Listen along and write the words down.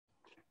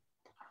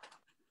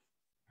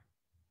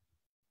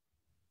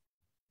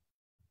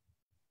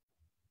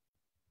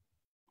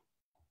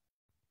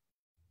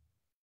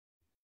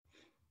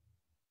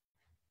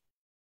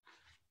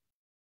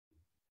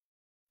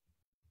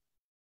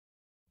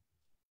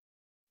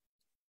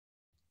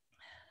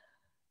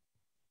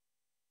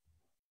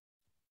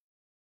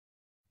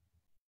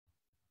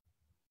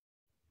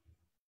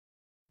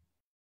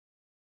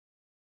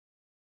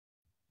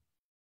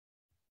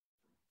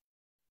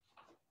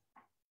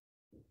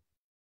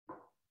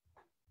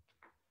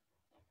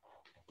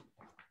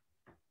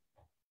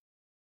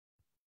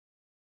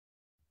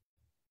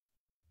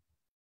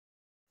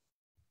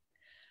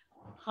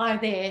Hi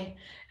there.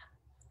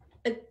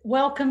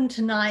 Welcome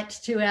tonight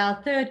to our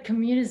third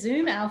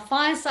Communizoom, our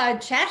fireside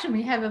chat, and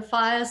we have a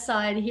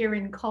fireside here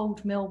in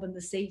cold Melbourne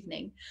this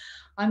evening.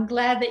 I'm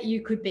glad that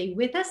you could be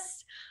with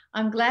us.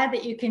 I'm glad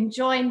that you can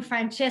join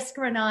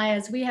Francesca and I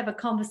as we have a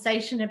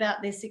conversation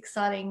about this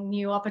exciting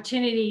new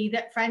opportunity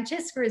that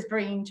Francesca is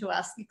bringing to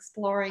us,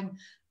 exploring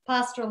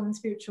pastoral and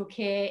spiritual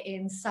care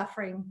in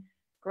suffering,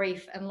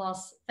 grief, and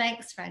loss.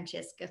 Thanks,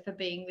 Francesca, for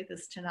being with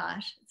us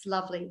tonight. It's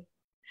lovely.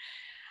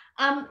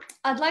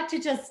 I'd like to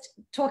just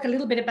talk a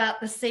little bit about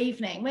this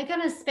evening. We're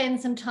going to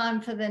spend some time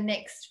for the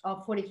next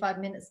 45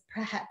 minutes,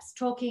 perhaps,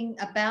 talking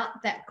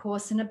about that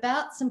course and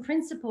about some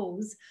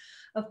principles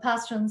of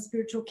pastoral and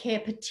spiritual care,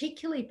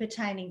 particularly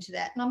pertaining to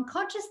that. And I'm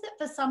conscious that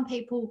for some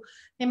people,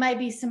 there may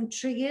be some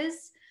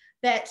triggers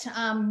that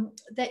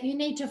you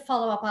need to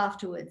follow up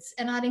afterwards.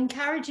 And I'd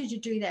encourage you to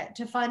do that,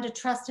 to find a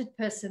trusted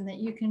person that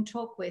you can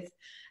talk with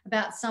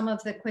about some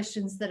of the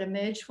questions that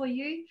emerge for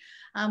you.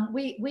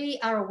 We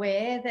are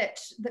aware that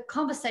the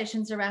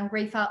conversations around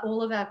grief are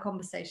all of our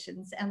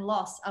conversations, and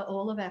loss are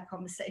all of our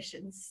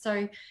conversations.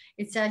 So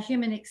it's our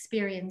human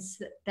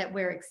experience that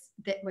we're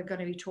going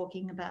to be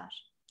talking about.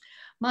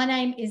 My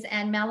name is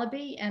Anne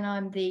Malaby, and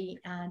I'm the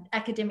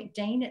Academic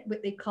Dean at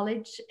Whitley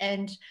College,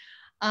 and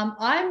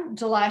I'm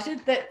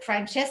delighted that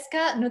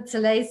Francesca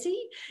Nutsalesi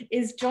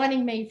is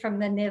joining me from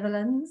the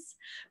Netherlands.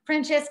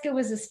 Francesca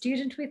was a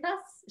student with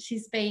us.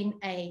 She's been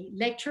a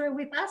lecturer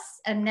with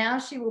us, and now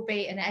she will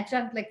be an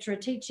adjunct lecturer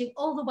teaching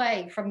all the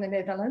way from the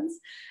Netherlands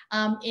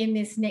in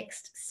this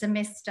next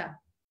semester.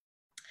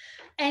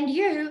 And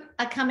you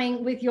are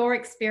coming with your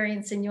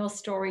experience and your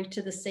story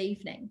to this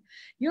evening.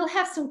 You'll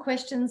have some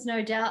questions,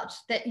 no doubt,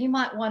 that you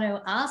might want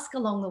to ask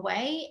along the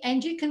way,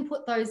 and you can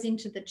put those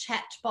into the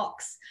chat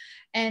box.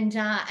 And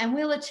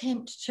we'll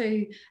attempt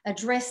to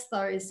address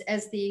those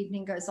as the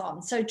evening goes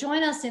on. So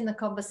join us in the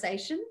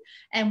conversation,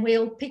 and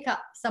we'll pick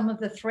up some of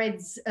the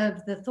threads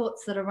of the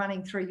thoughts that are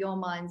running through your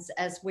minds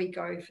as we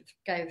go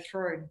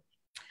through.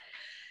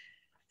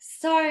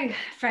 So,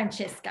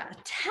 Francesca,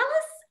 tell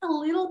us a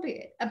little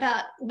bit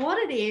about what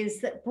it is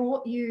that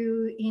brought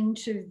you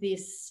into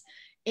this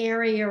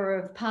area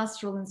of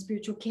pastoral and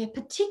spiritual care,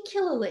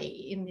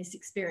 particularly in this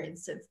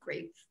experience of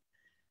grief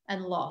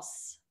and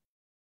loss.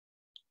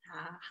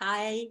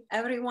 Hi,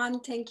 everyone.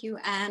 Thank you,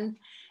 Anne.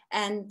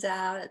 And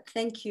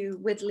thank you,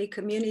 Whitley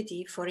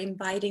community, for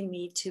inviting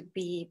me to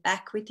be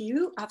back with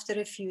you after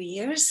a few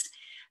years.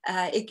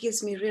 It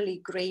gives me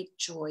really great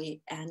joy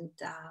and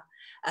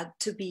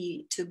to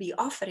be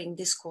offering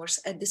this course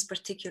at this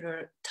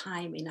particular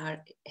time in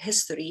our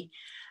history.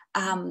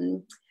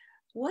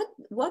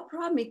 What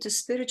brought me to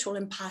spiritual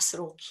and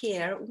pastoral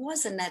care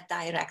wasn't a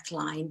direct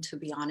line, to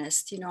be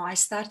honest. You know, I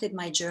started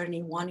my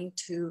journey wanting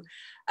to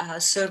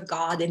serve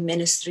God in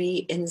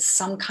ministry in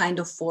some kind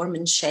of form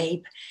and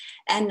shape.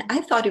 And I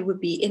thought it would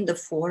be in the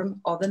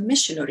form of a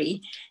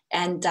missionary.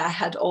 And I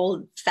had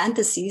all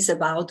fantasies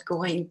about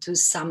going to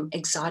some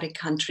exotic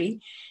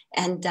country.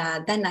 And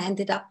then I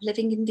ended up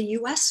living in the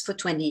US for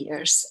 20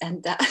 years.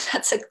 And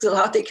that's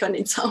exotic on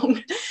its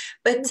own.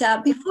 But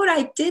before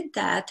I did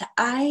that,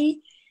 I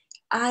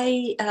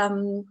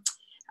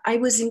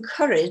was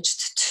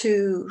encouraged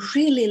to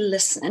really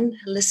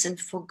listen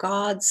for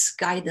God's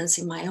guidance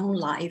in my own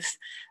life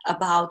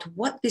about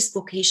what this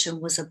vocation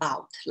was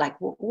about. Like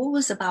what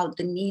was about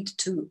the need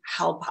to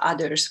help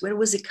others? Where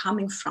was it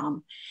coming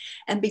from?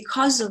 And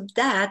because of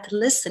that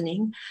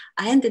listening,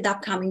 I ended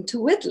up coming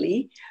to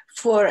Whitley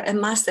for a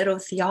Master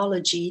of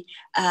Theology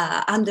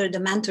under the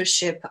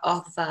mentorship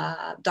of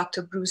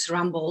Dr. Bruce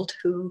Rumbold,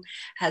 who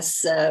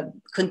has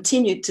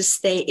continued to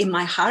stay in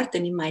my heart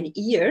and in my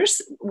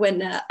ears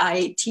when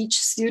I teach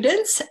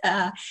students.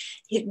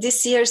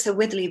 This year's at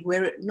Whitley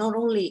were not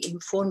only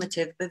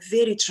informative, but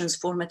very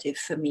transformative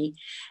for me.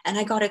 And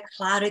I got a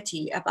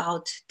clarity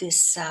about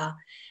this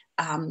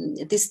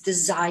this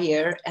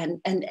desire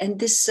and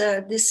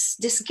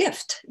this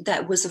gift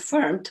that was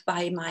affirmed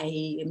by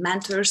my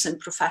mentors and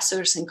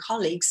professors and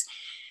colleagues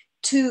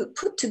to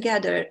put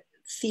together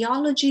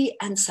theology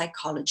and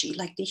psychology,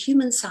 like the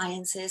human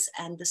sciences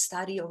and the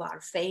study of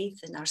our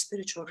faith and our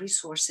spiritual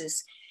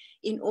resources,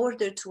 in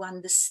order to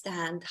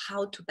understand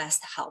how to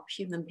best help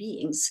human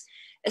beings,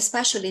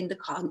 especially in the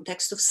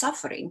context of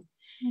suffering.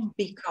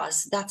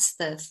 Because that's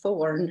the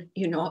thorn,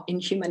 you know, in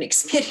human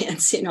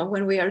experience. You know,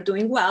 when we are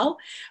doing well,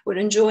 we're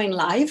enjoying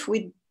life,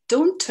 we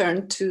don't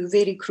turn to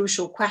very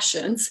crucial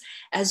questions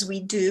as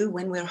we do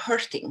when we're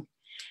hurting.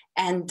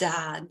 And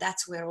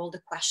that's where all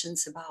the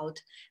questions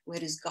about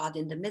where is God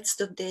in the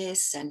midst of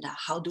this, and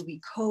how do we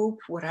cope,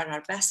 what are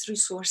our best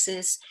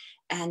resources,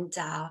 and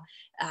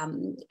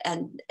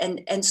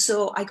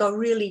so I got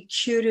really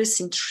curious,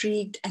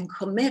 intrigued, and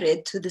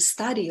committed to the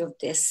study of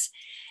this.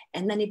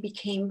 And then it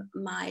became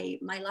my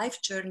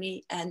life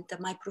journey and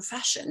my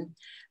profession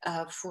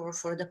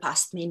for the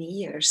past many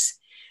years.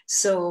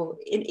 So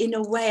in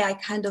a way, I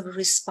kind of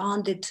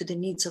responded to the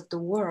needs of the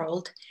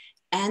world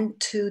and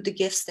to the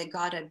gifts that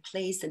God had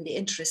placed and the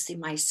interest in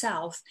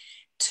myself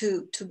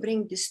to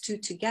bring these two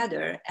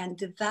together and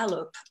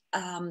develop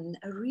a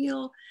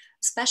real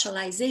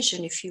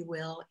specialization, if you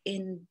will,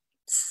 in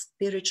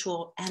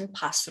spiritual and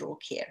pastoral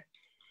care.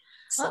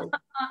 So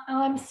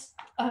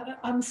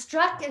I'm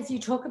struck as you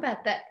talk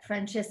about that,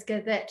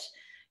 Francesca, that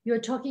you're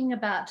talking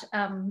about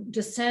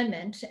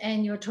discernment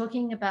and you're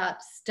talking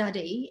about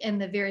study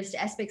and the various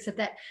aspects of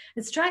that.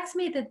 It strikes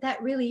me that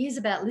that really is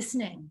about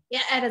listening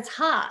at its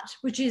heart,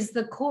 which is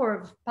the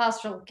core of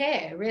pastoral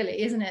care,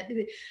 really, isn't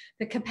it?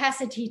 The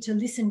capacity to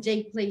listen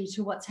deeply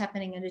to what's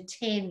happening and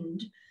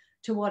attend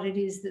to what it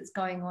is that's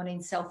going on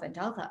in self and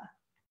other.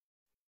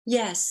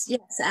 Yes,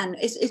 and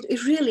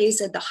it really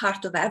is at the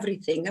heart of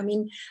everything. I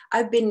mean,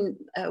 I've been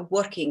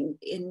working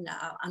in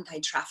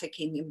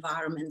anti-trafficking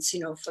environments,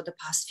 for the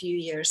past few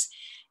years,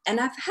 and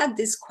I've had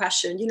this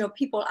question.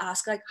 People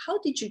ask, like, how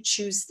did you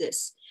choose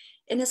this?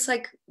 And it's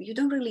like, you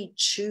don't really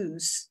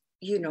choose,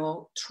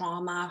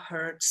 trauma,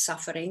 hurt,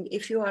 suffering.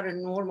 If you are a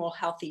normal,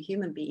 healthy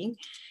human being,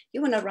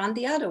 you want to run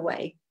the other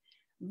way.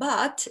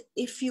 But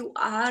if you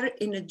are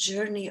in a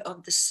journey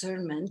of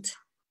discernment,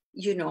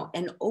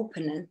 and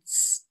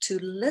openness to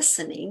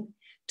listening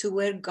to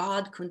where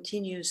God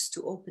continues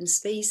to open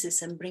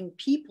spaces and bring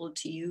people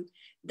to you,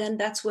 then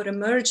that's what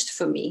emerged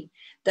for me,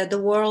 that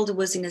the world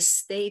was in a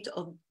state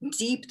of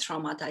deep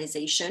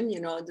traumatization,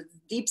 the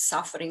deep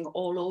suffering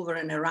all over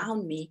and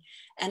around me.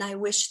 And I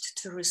wished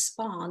to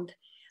respond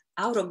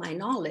out of my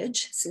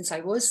knowledge, since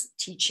I was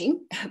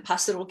teaching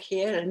pastoral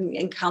care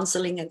and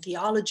counseling and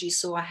theology.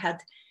 So I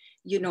had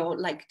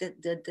like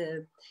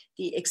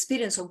the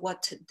experience of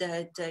what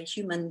the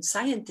human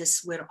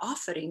scientists were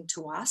offering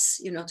to us,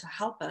 to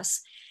help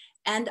us.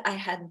 And I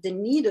had the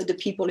need of the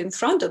people in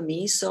front of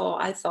me. So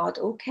I thought,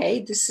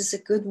 okay, this is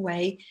a good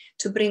way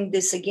to bring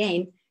this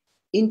again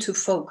into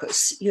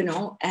focus,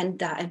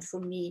 and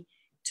for me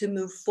to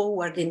move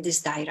forward in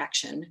this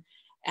direction.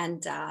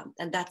 And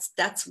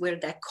that's where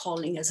that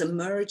calling has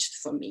emerged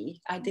for me.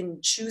 I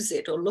didn't choose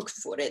it or look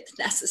for it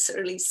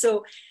necessarily.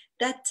 So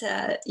that,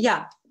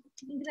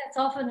 I think that's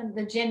often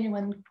the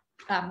genuine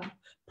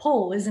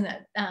pull, isn't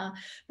it?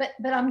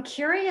 But I'm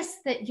curious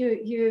that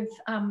you've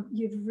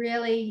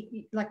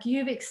really, like,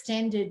 you've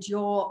extended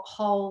your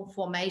whole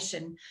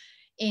formation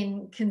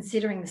in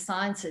considering the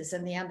sciences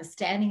and the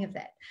understanding of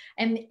that,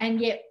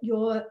 and yet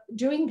you're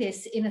doing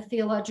this in a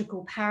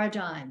theological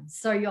paradigm.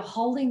 So you're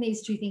holding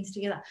these two things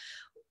together.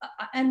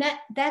 And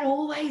that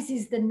always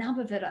is the nub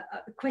of it.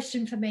 A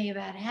question for me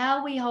about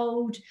how we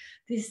hold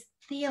this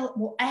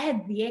we'll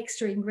add the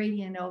extra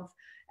ingredient of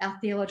our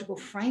theological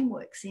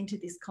frameworks into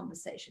this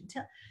conversation.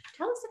 Tell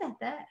us about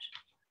that.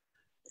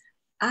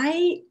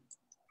 I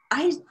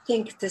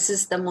think this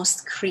is the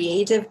most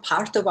creative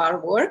part of our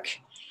work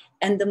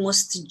and the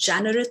most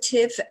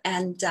generative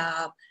and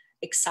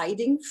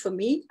exciting for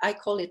me. I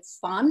call it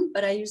fun,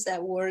 but I use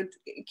that word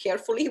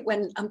carefully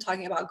when I'm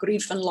talking about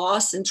grief and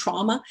loss and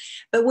trauma.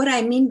 But what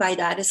I mean by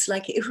that is,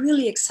 like, it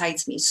really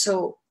excites me.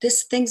 So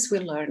these things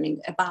we're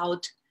learning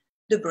about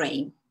the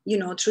brain,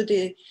 through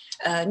the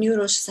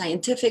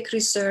neuroscientific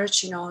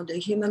research, the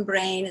human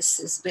brain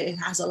it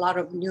has a lot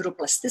of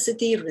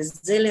neuroplasticity,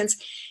 resilience.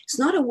 It's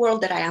not a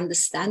world that I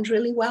understand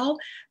really well,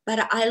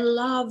 but I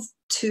love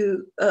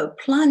to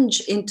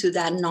plunge into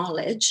that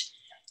knowledge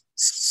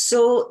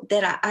so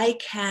that I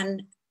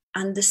can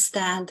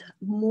understand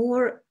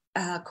more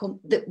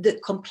the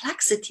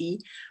complexity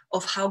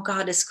of how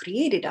God has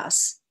created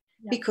us.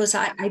 Because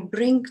I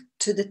bring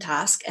to the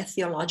task a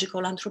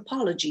theological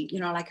anthropology,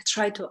 like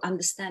try to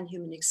understand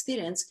human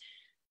experience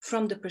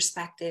from the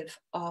perspective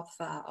of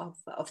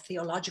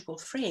theological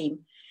frame.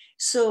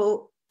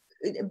 So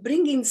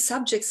bringing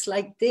subjects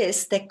like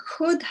this that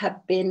could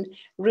have been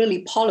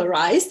really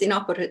polarized in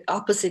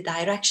opposite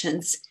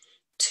directions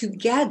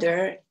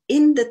together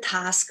in the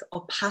task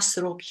of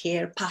pastoral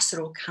care,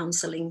 pastoral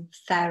counseling,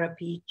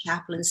 therapy,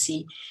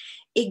 chaplaincy,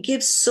 it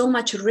gives so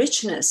much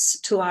richness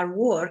to our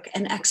work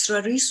and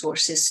extra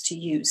resources to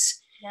use.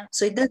 Yeah.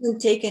 So it doesn't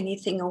take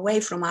anything away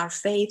from our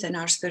faith and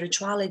our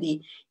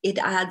spirituality. It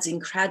adds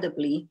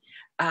incredibly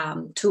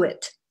to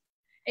it.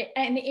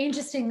 And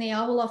interestingly,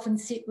 I will often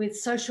sit with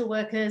social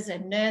workers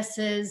and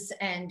nurses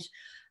and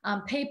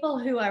people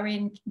who are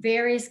in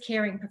various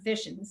caring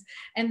professions,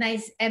 and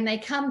they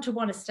come to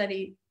want to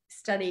study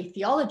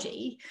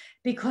theology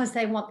because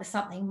they want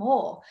something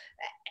more.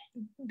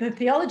 The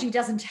theology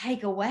doesn't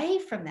take away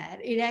from that.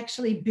 It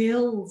actually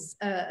builds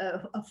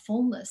a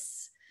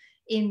fullness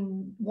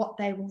in what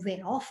they will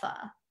then offer.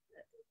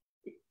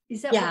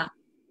 Is that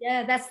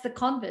that's the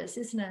converse,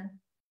 isn't it?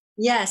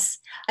 Yes.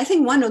 I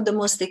think one of the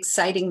most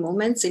exciting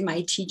moments in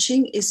my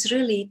teaching is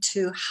really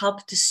to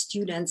help the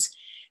students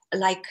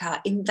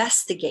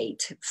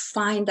investigate,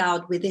 find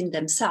out within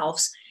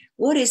themselves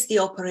what is the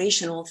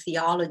operational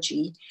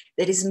theology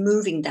that is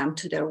moving them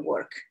to their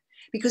work.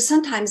 Because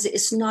sometimes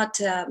it's not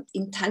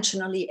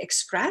intentionally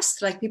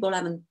expressed, like people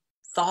haven't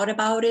thought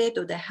about it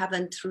or they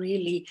haven't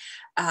really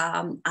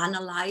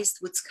analyzed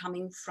what's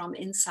coming from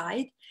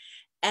inside.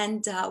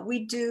 And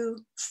we do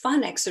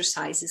fun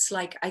exercises,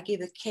 like I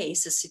give a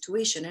case, a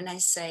situation, and I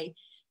say,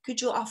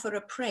 could you offer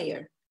a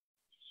prayer?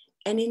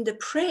 And in the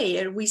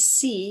prayer, we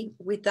see,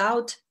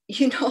 without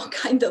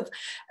kind of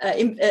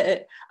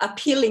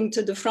appealing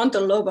to the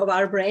frontal lobe of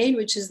our brain,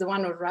 which is the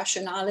one of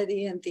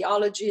rationality and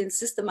theology and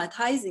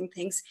systematizing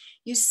things,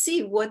 you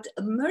see what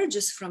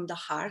emerges from the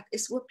heart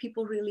is what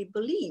people really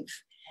believe.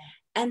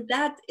 And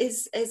that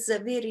is a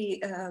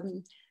very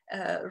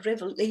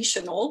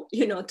revelational,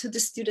 to the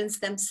students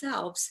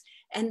themselves.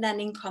 And then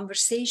in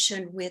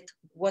conversation with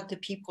what the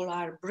people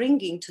are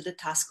bringing to the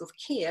task of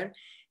care,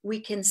 we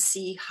can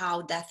see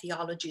how that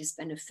theology is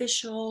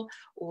beneficial,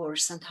 or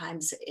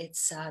sometimes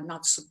it's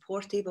not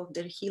supportive of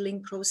their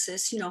healing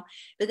process,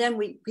 but then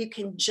we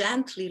can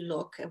gently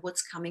look at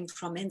what's coming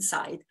from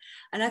inside.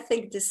 And I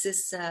think this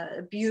is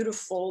a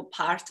beautiful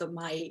part of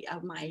my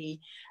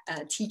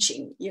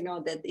teaching,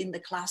 that in the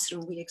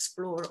classroom we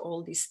explore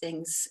all these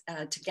things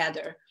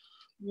together.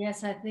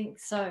 Yes, I think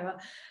so.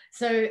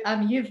 So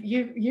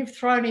you've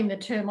thrown in the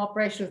term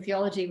operational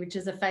theology, which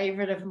is a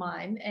favorite of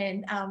mine,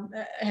 and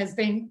has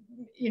been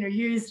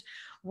used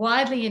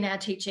widely in our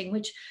teaching,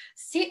 which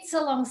sits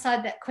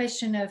alongside that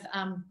question of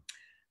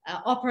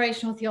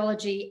operational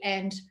theology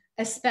and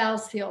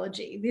espoused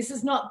theology. This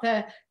is not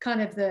the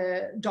kind of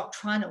the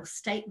doctrinal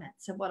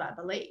statements of what I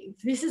believe.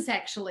 This is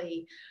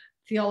actually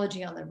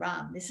theology on the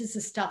run. This is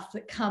the stuff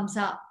that comes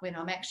up when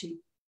I'm actually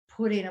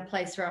put in a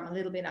place where I'm a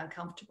little bit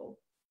uncomfortable.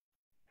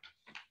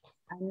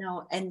 I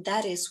know, and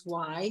that is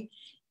why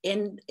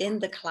in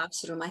the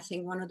classroom, I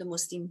think one of the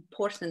most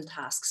important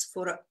tasks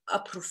for a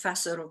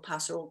professor of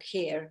pastoral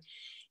care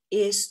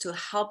is to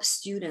help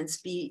students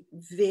be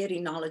very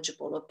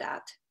knowledgeable of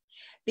that.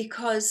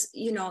 Because,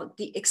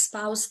 the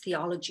espoused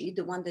theology,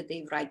 the one that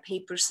they write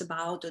papers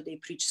about or they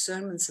preach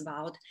sermons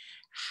about,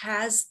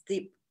 has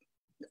the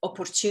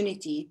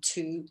opportunity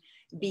to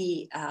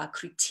be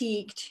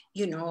critiqued,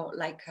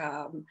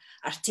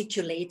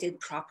 articulated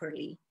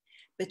properly.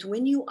 But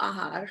when you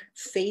are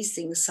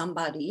facing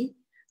somebody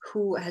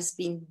who has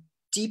been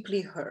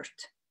deeply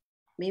hurt,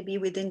 maybe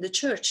within the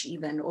church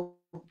even, or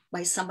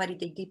by somebody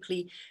they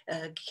deeply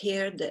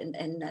cared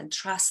and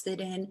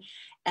trusted in,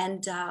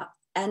 and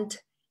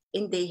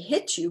they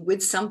hit you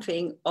with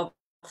something of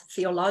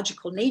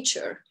theological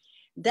nature,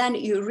 then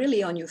you're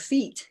really on your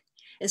feet.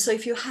 And so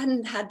if you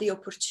hadn't had the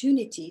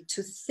opportunity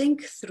to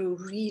think through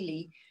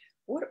really,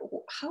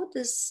 how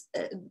does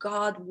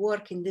God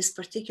work in this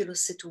particular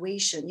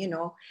situation?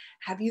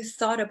 Have you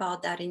thought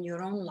about that in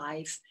your own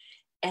life?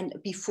 And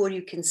before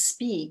you can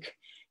speak,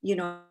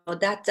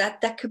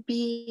 that could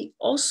be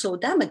also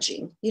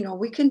damaging.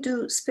 We can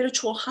do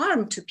spiritual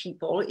harm to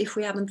people if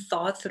we haven't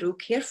thought through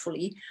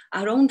carefully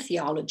our own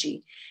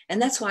theology. And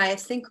that's why I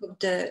think of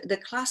the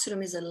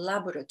classroom is a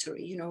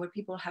laboratory, where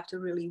people have to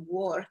really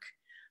work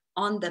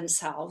on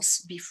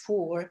themselves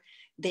before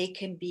they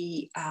can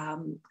be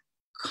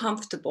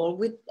comfortable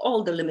with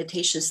all the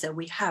limitations that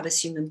we have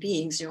as human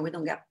beings. We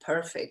don't get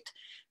perfect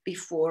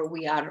before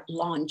we are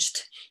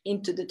launched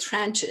into the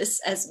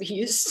trenches, as we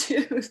used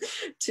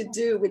to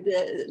do with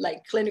the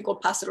clinical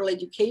pastoral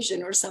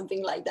education or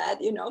something like that,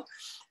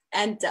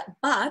 and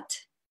but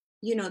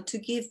to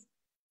give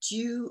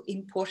due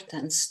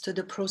importance to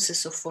the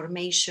process of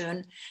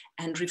formation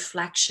and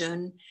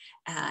reflection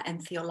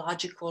and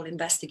theological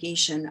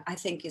investigation, I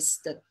think is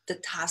the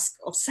task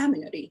of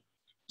seminary.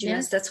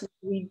 Yes, that's what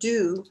we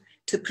do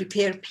to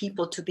prepare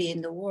people to be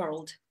in the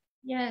world.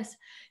 Yes.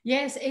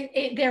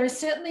 There is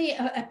certainly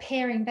a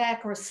paring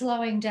back or a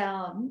slowing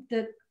down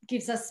that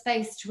gives us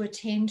space to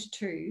attend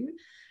to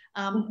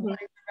what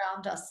is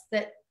around us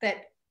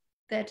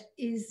that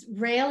is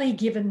rarely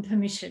given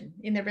permission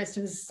in the rest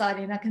of the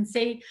society. And I can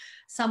see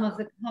some of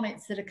the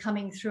comments that are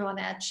coming through on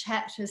our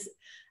chat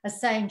are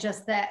saying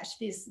just that,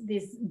 this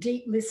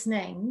deep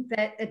listening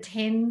that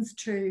attends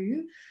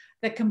to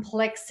the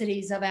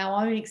complexities of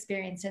our own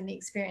experience and the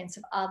experience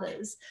of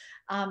others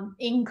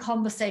in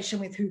conversation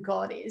with who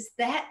God is.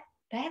 That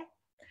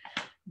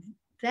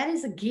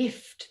is a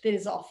gift that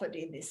is offered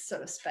in this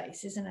sort of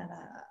space, isn't it?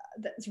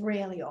 That's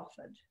rarely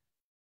offered.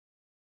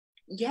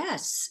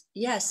 Yes.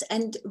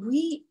 And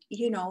we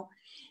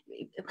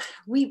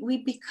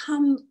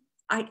become,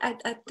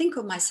 I think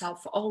of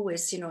myself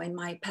always, in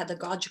my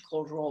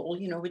pedagogical role,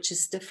 which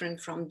is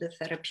different from the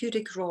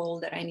therapeutic role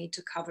that I need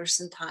to cover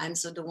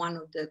sometimes, or the one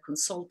of the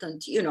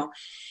consultant.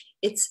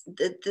 It's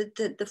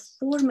the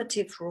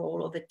formative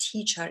role of a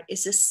teacher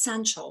is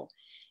essential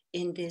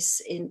in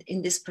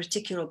this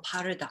particular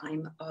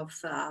paradigm of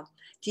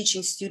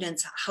teaching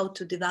students how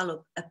to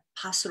develop a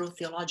pastoral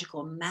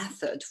theological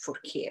method for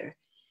care.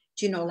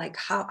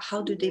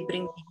 How do they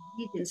bring the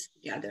ingredients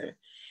together?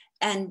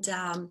 And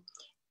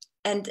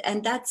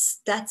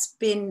that's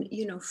been,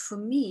 for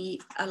me,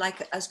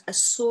 like a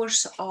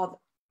source of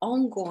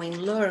ongoing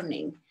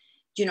learning.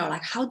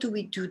 How do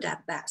we do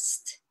that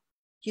best?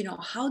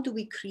 How do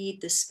we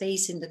create the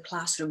space in the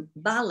classroom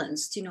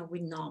balanced,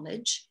 with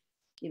knowledge?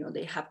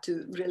 They have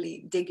to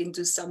really dig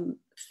into some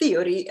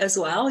theory as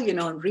well,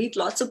 and read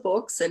lots of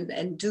books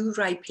and do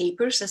write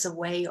papers as a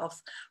way of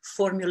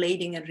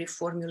formulating and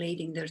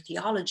reformulating their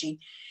theology.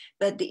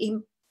 But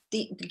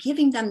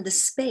giving them the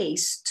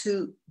space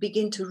to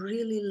begin to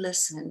really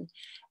listen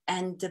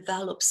and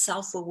develop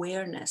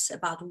self-awareness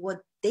about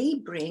what they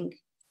bring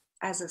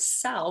as a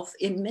self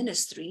in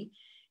ministry,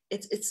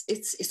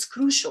 it's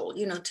crucial,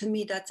 you know, to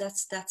me.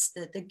 That's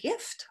the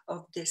gift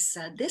of this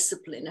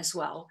discipline as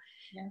well.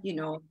 Yeah. You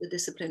know, the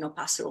discipline of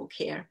pastoral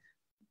care.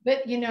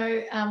 But you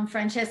know,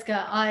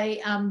 Francesca,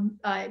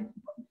 I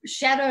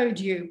shadowed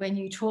you when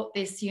you taught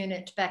this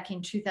unit back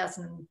in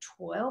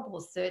 2012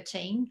 or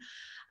 13,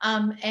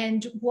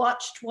 and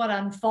watched what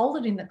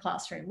unfolded in the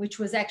classroom, which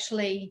was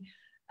actually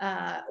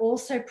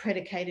also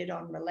predicated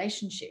on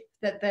relationship.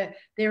 That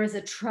there is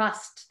a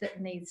trust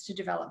that needs to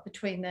develop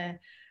between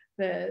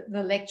the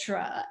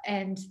lecturer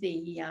and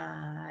the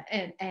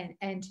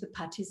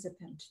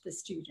participant, the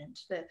student,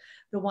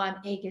 the one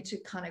eager to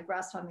kind of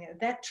grasp on it.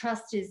 That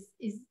trust is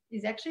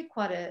actually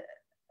quite a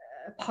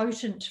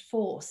potent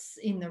force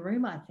in the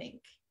room, I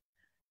think.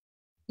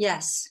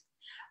 Yes.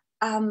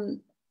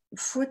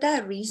 For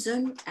that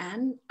reason,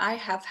 Anne, I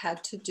have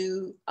had to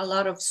do a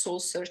lot of soul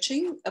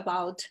searching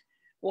about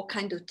what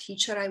kind of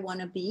teacher I want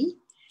to be.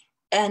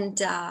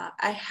 And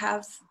I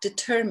have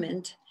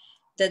determined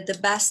that the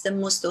best and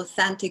most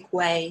authentic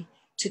way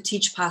to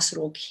teach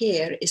pastoral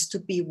care is to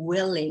be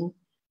willing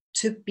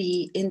to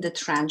be in the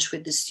trench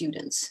with the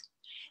students.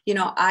 You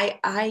know,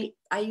 I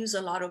use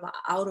a lot of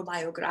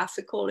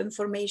autobiographical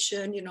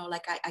information, you know,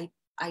 like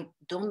I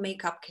don't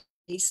make up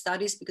case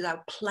studies because I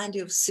have plenty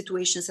of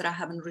situations that I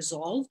haven't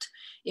resolved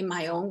in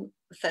my own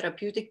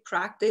therapeutic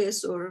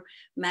practice, or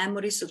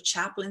memories of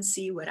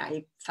chaplaincy where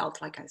I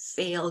felt like I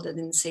failed, I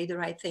didn't say the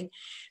right thing.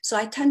 So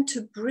I tend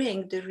to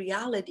bring the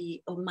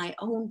reality of my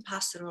own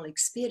pastoral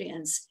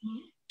experience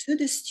to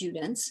the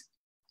students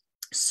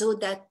so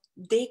that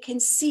they can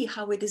see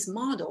how it is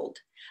modeled.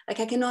 Like,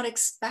 I cannot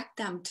expect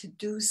them to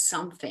do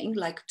something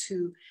like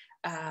to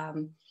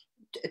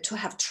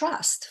have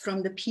trust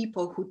from the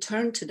people who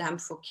turn to them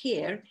for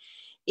care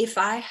if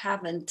I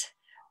haven't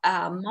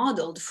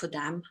modeled for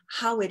them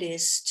how it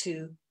is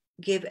to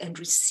give and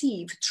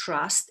receive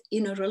trust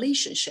in a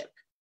relationship.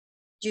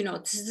 You know,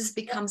 this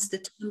becomes the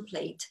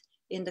template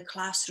in the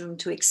classroom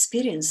to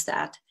experience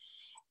that.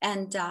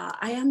 And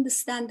I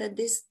understand that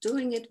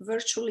doing it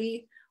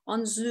virtually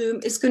on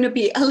Zoom is going to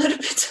be a little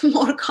bit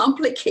more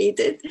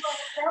complicated. Well,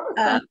 that was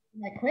one of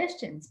my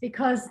questions,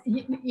 because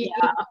in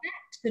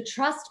fact, the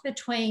trust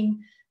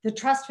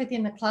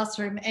within the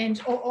classroom, and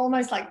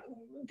almost like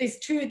this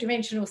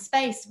two-dimensional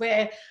space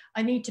where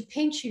I need to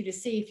pinch you to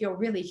see if you're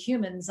really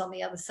humans on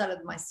the other side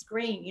of my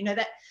screen. You know,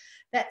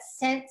 that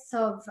sense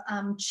of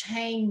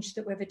change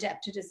that we've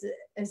adapted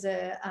as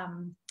a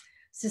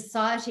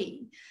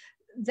society.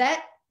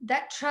 That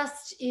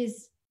trust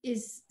is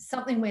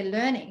something we're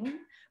learning,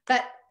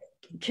 but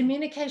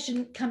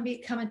communication can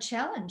become a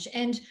challenge.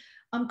 And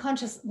I'm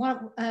conscious,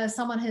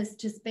 someone has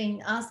just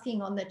been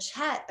asking on the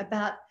chat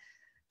about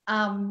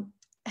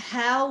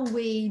how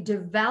we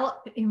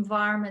develop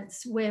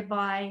environments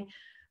whereby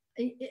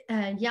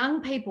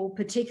young people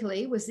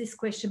particularly, was this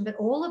question, but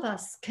all of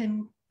us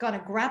can kind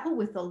of grapple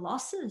with the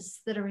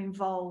losses that are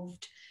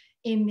involved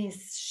in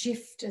this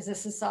shift as a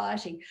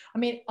society. I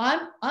mean,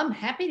 I'm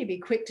happy to be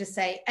quick to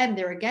say, and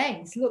there are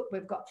gains. Look,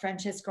 we've got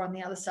Francesca on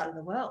the other side of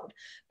the world,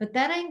 but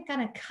that ain't going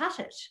to cut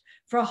it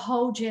for a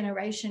whole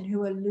generation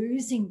who are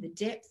losing the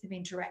depth of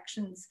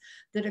interactions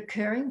that are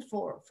occurring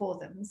for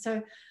them.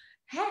 So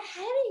how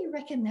do you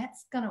reckon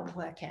that's going to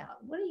work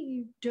out? What are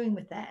you doing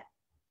with that?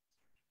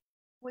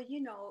 Well,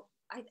 you know,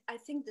 I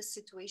think the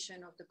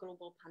situation of the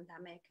global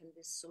pandemic and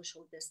this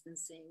social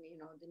distancing, you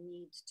know, the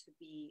need to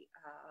be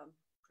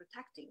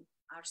protecting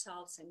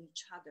ourselves and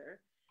each other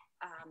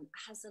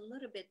has a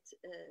little bit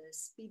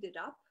speeded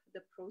up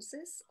the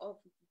process of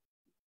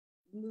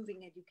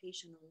moving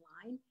education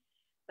online.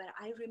 But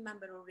I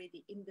remember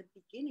already in the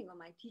beginning of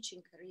my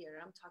teaching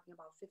career, I'm talking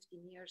about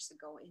 15 years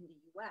ago in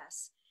the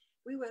US,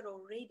 we were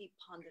already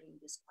pondering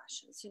these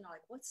questions, you know,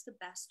 like what's the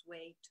best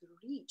way to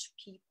reach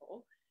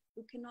people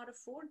who cannot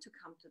afford to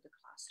come to the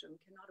classroom,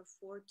 cannot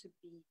afford to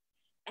be,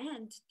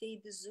 and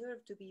they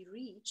deserve to be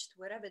reached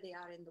wherever they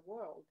are in the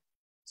world.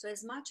 So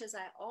as much as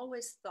I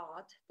always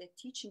thought that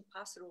teaching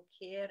pastoral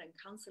care and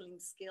counseling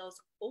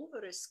skills over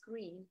a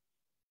screen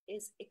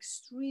is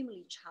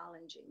extremely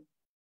challenging,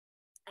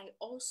 I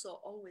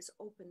also always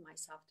opened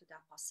myself to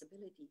that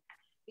possibility,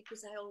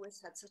 because I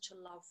always had such a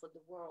love for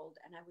the world,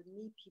 and I would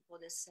meet people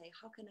that say,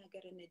 how can I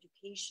get an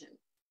education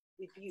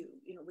with you,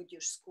 you know, with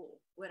your school,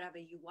 wherever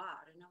you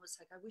are? And I was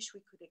like, I wish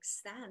we could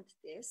extend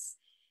this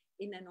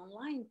in an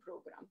online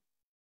program.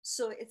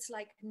 So it's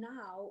like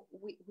now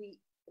we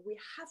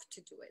have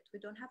to do it. We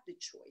don't have the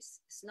choice.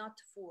 It's not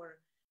for,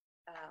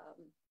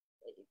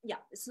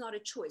 it's not a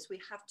choice. We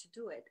have to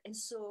do it. And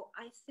so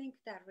I think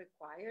that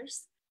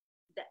requires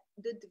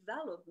the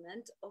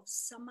development of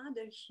some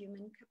other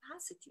human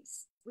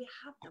capacities. We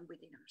have them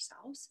within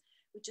ourselves.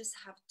 We just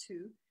have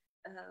to,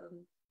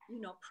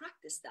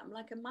 practice them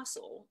like a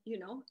muscle, you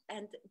know.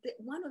 And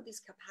one of these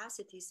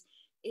capacities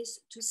is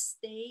to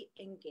stay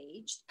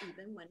engaged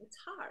even when it's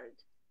hard.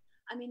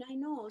 I mean, I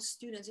know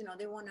students, you know,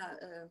 they want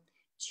to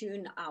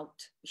tune out,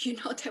 you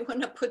know, they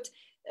want to put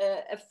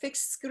a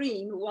fixed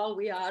screen while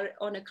we are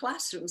on a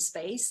classroom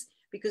space,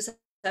 because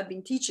I've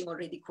been teaching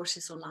already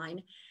courses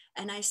online,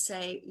 and I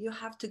say, you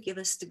have to give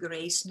us the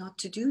grace not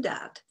to do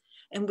that.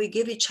 And we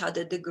give each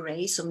other the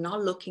grace of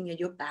not looking at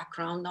your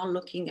background, not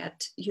looking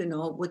at,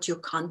 what your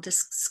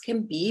contexts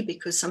can be,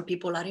 because some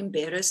people are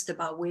embarrassed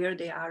about where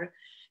they are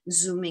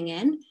zooming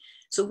in.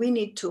 So we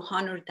need to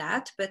honor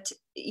that. But,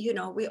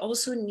 we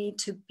also need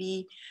to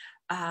be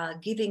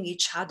giving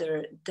each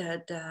other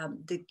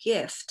the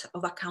gift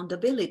of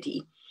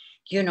accountability.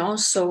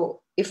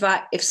 So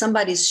if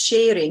somebody's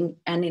sharing,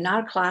 and in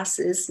our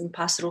classes in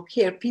pastoral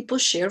care, people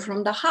share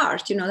from the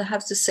heart, they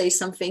have to say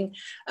something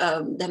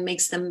that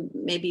makes them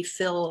maybe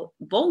feel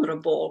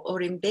vulnerable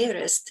or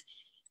embarrassed.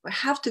 We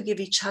have to give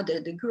each other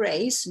the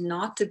grace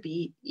not to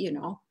be,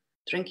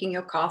 drinking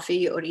your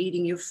coffee or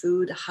eating your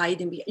food,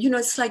 hiding,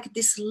 it's like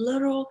this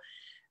little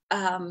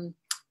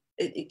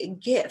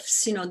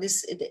gifts,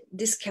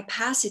 these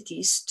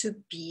capacities to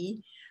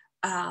be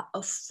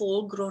a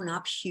full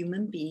grown-up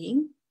human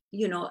being,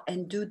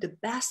 and do the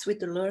best with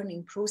the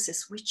learning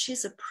process, which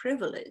is a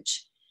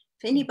privilege.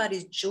 If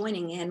anybody's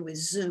joining in with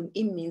Zoom,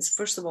 it means,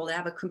 first of all, they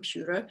have a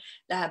computer,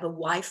 they have a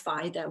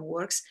Wi-Fi that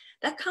works.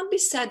 That can't be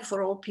said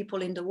for all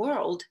people in the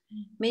world.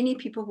 Many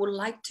people would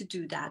like to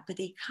do that, but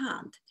they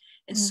can't.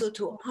 And so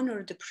to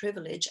honor the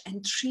privilege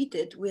and treat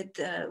it with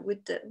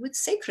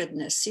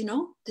sacredness,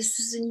 this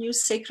is a new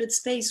sacred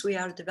space we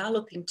are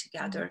developing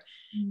together,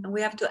 and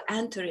we have to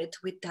enter it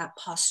with that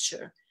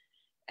posture.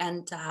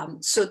 And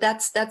so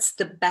that's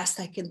the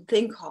best I can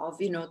think of,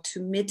 to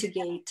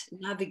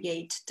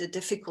navigate the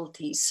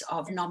difficulties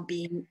of not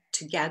being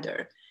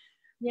together.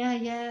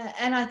 Yeah.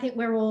 And I think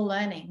we're all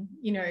learning,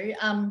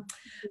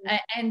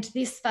 and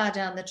this far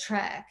down the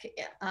track,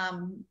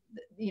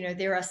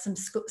 there are some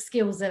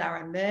skills that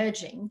are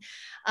emerging.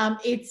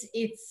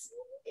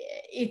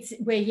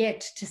 We're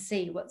yet to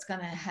see what's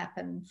going to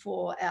happen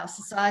for our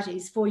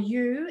societies. For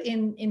you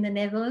in the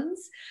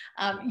Netherlands,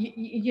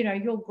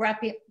 you're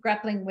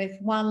grappling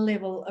with one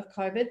level of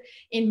COVID.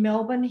 In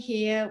Melbourne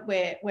here,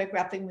 we're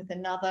grappling with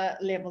another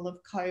level of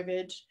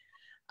COVID,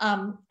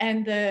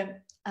 and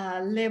the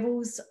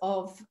levels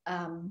of,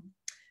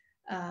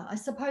 I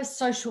suppose,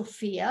 social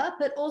fear,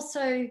 but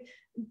also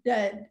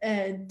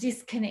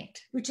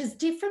disconnect, which is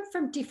different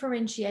from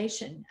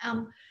differentiation.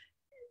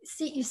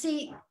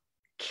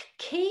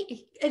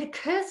 Key, it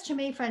occurs to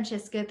me,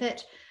 Francesca,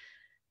 that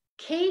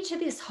key to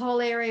this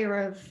whole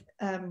area of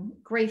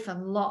grief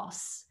and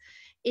loss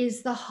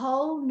is the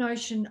whole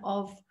notion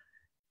of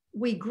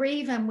we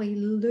grieve and we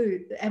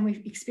lose and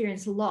we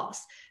experience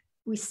loss.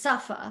 We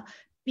suffer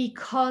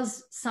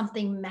because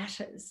something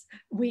matters.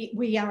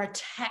 We are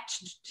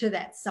attached to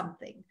that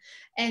something.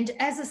 And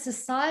as a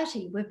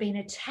society, we've been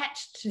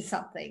attached to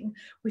something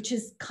which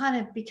has kind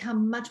of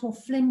become much more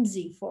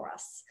flimsy for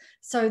us.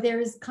 So there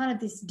is kind of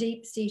this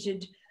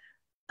deep-seated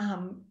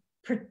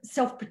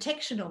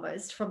self-protection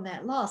almost from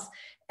that loss.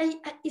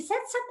 Is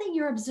that something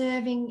you're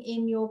observing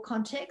in your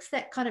context,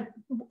 that kind of,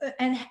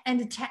 and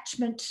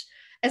attachment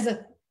as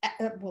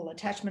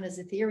attachment as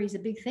a theory is a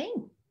big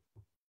thing?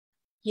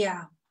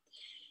 Yeah.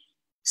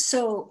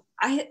 So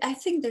I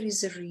think there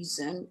is a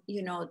reason,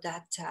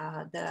 that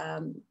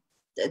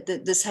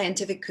the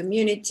scientific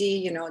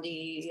community,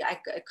 the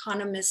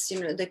economists,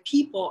 the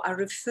people are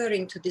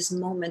referring to this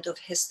moment of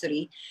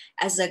history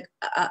as a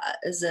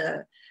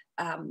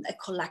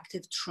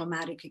collective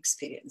traumatic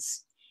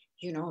experience,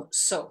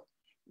 So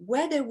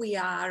whether we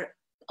are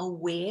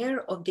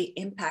aware of the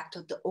impact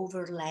of the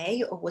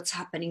overlay of what's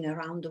happening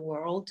around the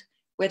world,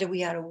 whether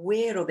we are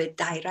aware of it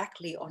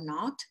directly or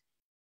not,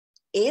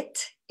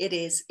 it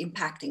is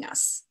impacting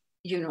us,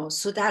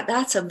 so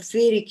that's a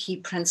very key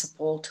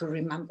principle to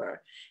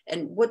remember.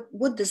 And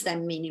what does that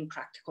mean in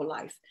practical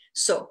life?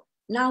 So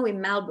now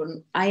in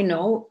Melbourne, I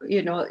know,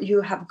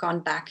 you have gone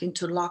back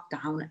into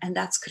lockdown, and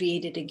that's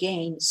created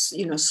again,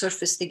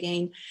 surfaced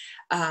again,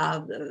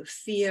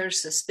 fear,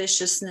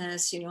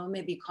 suspiciousness,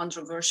 maybe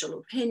controversial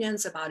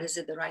opinions about, is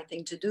it the right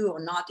thing to do or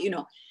not?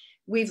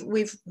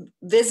 We've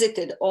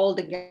visited all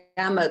the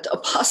gamut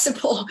of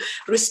possible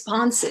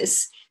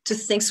responses to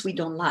things we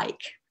don't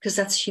like, because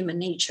that's human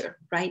nature,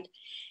 right?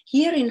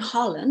 Here in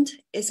Holland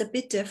is a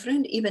bit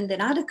different, even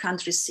than other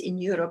countries in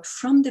Europe.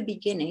 From the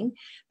beginning,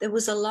 there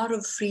was a lot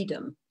of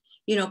freedom.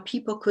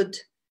 People could,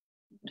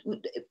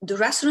 the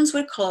restaurants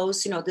were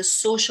closed, the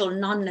social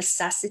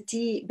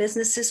non-necessity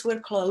businesses were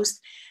closed,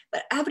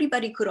 but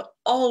everybody could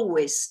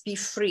always be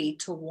free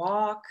to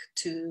walk,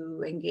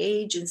 to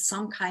engage in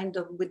some kind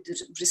of, with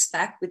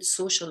respect, with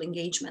social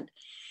engagement.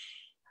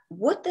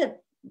 What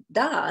that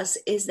does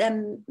is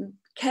then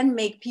can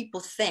make people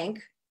think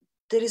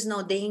there is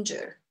no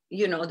danger,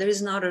 there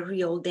is not a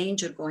real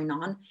danger going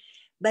on,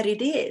 but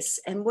it is.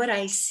 And what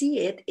I see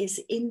it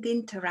is in the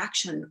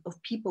interaction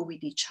of people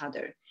with each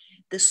other,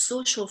 the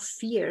social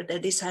fear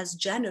that this has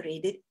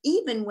generated,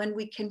 even when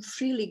we can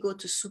freely go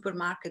to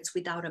supermarkets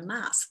without a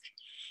mask,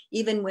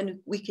 even when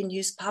we can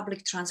use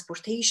public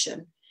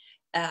transportation.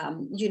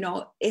 So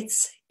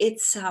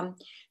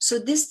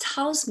this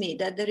tells me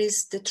that there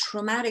is the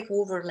traumatic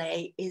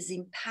overlay is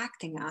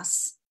impacting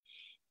us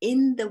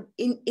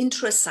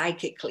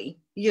intrapsychically,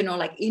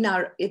 like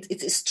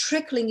it is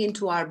trickling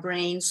into our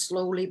brain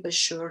slowly but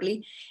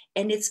surely,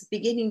 and it's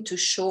beginning to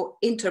show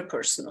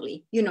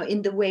interpersonally,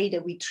 in the way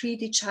that we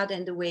treat each other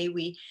and the way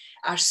we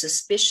are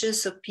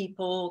suspicious of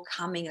people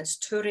coming as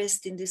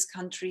tourists in this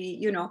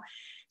country,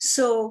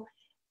 so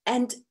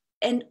and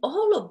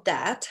all of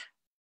that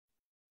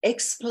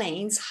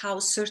explains how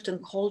certain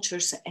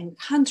cultures and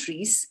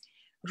countries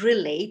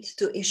relate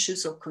to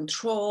issues of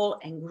control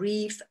and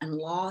grief and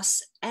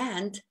loss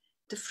and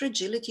the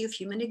fragility of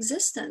human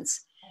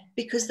existence,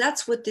 because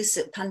that's what this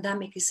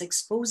pandemic is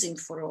exposing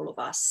for all of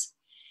us.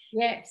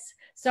 Yes.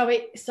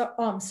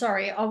 I'm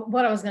sorry.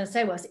 What I was going to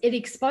say was it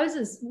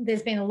exposes,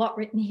 there's been a lot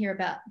written here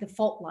about the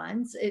fault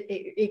lines. It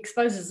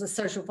exposes the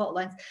social fault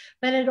lines,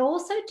 but it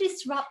also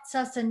disrupts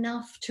us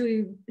enough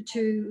to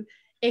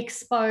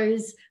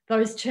expose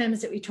those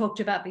terms that we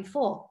talked about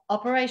before,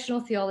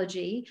 operational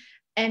theology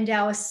and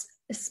our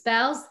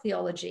espoused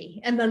theology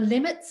and the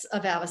limits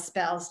of our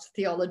espoused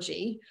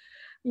theology,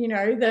 the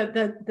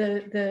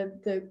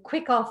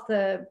quick off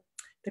the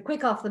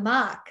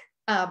mark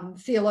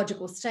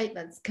theological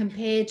statements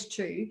compared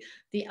to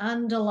the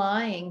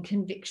underlying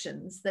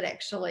convictions that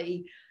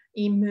actually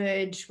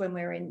emerge when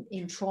we're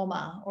in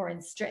trauma or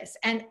in stress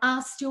and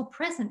are still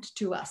present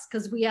to us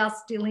because we are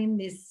still in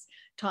this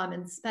time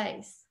and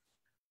space.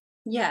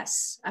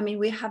 Yes, I mean,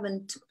 we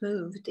haven't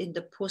moved in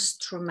the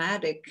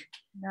post-traumatic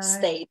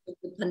state of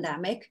the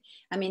pandemic.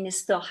 I mean, it's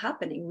still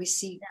happening. We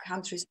see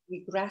countries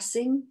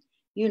regressing,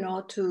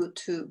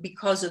 to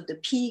because of the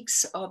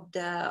peaks of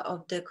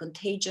the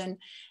contagion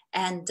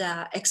and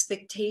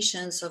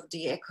expectations of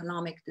the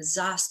economic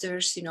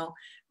disasters,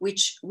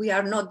 which we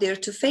are not there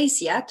to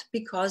face yet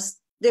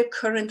because they're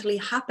currently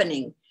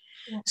happening.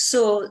 Yeah.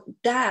 So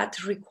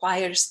that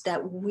requires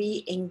that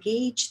we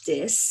engage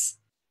the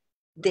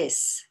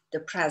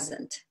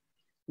present,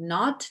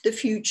 not the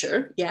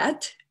future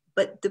yet,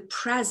 but the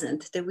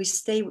present, that we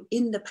stay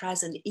in the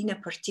present in a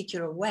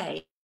particular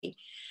way.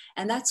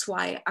 And that's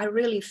why I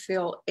really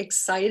feel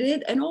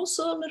excited and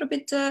also a little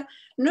bit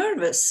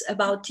nervous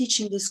about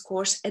teaching this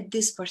course at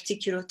this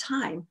particular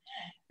time,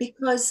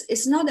 because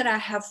it's not that I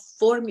have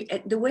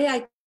the way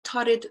I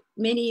taught it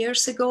many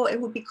years ago,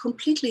 it would be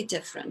completely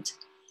different.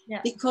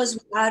 Yeah. Because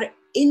we are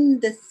in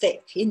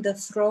the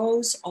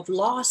throes of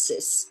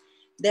losses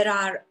that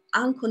are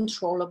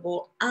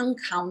uncontrollable,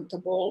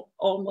 uncountable,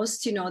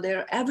 almost,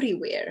 they're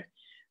everywhere.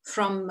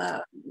 From,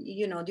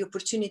 the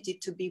opportunity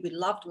to be with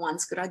loved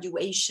ones,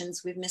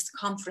 graduations, we've missed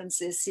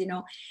conferences,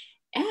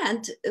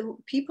 and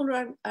people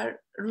are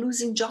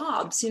losing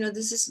jobs.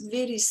 This is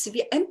very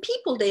severe, and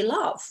people they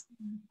love.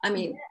 I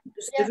mean,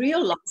 the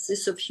real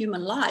losses of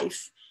human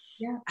life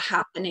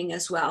happening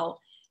as well.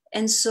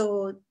 And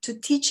so to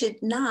teach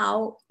it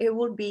now, it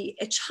will be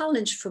a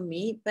challenge for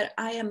me, but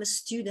I am a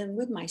student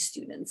with my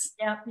students.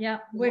 Yeah.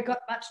 We've got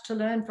much to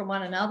learn from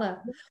one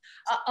another.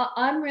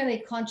 I'm really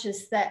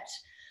conscious that,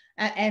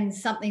 and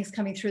something's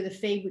coming through the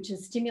feed, which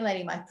is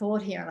stimulating my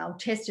thought here, and I'll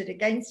test it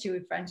against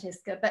you,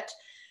 Francesca, but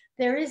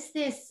there is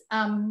this,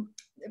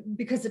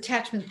 because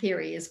attachment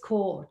theory is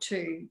core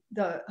to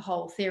the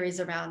whole theories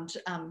around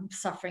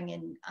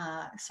suffering,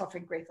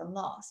 grief and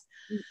loss.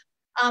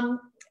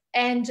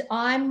 And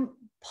I'm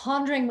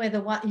pondering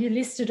whether you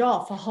listed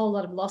off a whole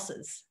lot of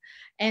losses,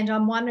 and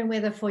I'm wondering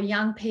whether for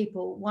young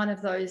people, one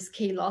of those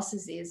key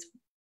losses is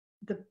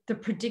the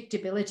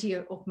predictability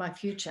of my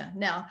future.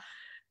 Now,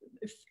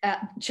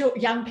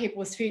 young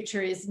people's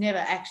future is never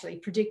actually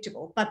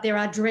predictable, but there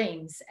are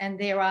dreams and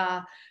there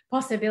are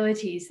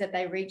possibilities that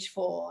they reach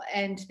for,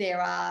 and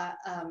there are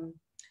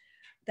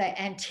they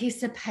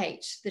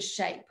anticipate the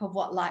shape of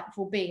what life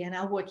will be and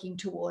are working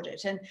toward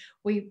it. And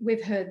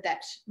we've heard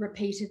that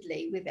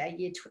repeatedly with our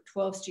year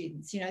 12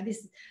 students.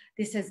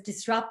 This has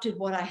disrupted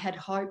what I had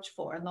hoped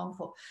for and longed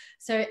for.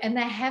 So, and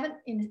they haven't,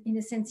 in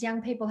a sense,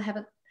 young people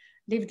haven't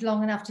lived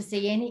long enough to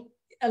see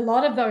a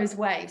lot of those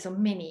waves, or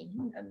many.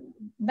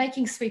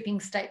 Making sweeping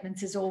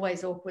statements is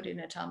always awkward in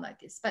a time like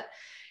this, but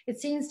it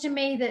seems to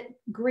me that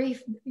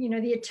grief,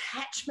 the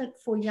attachment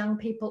for young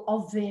people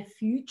of their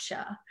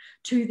future,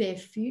 to their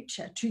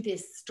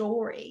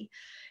story,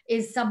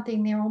 is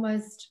something they're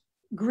almost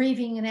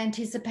grieving and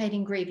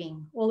anticipating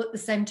grieving all at the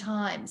same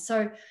time.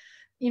 So,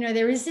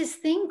 there is this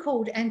thing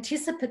called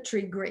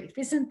anticipatory grief,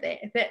 isn't there,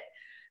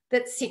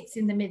 that sits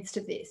in the midst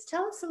of this.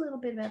 Tell us a little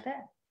bit about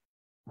that.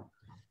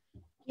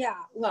 Yeah,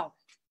 well,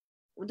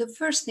 the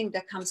first thing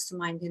that comes to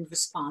mind in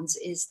response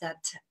is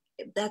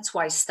that's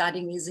why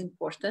studying is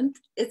important.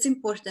 It's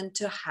important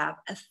to have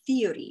a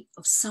theory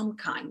of some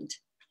kind,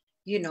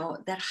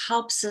 that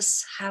helps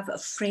us have a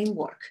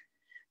framework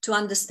to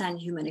understand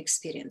human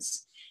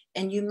experience.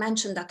 And you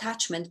mentioned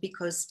attachment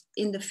because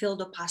in the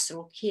field of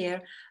pastoral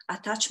care,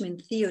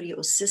 attachment theory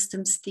or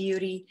systems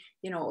theory,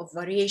 of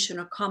variation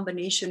or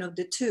combination of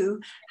the two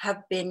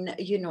have been,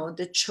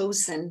 the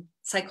chosen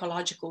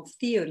psychological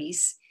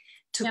theories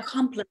to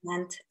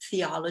complement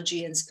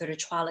theology and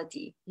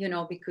spirituality,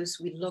 because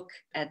we look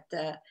at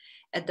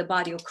at the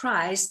body of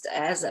Christ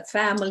as a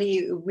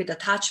family with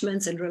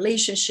attachments and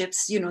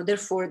relationships,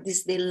 therefore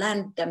they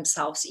lend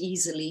themselves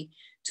easily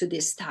to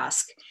this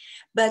task.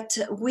 But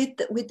with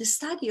the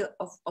study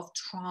of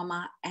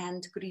trauma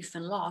and grief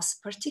and loss,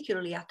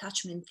 particularly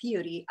attachment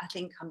theory, I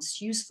think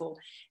comes useful.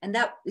 And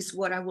that is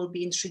what I will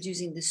be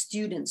introducing the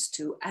students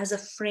to as a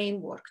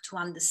framework to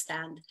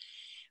understand.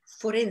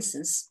 For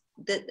instance,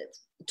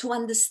 to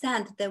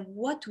understand that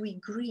what we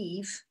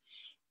grieve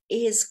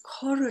is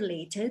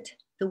correlated,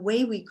 the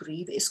way we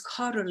grieve is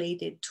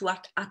correlated to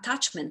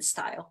attachment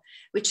style,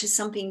 which is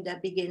something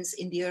that begins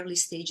in the early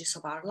stages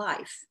of our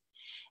life.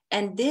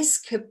 And this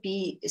could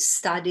be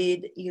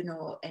studied,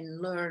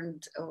 and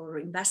learned or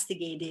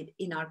investigated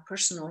in our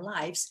personal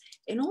lives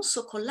and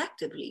also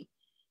collectively.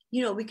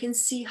 We can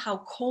see how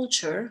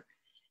culture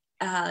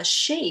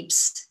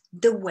shapes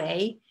the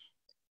way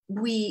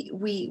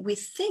we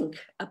think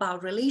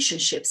about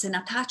relationships and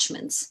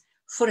attachments.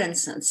 For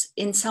instance,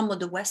 in some of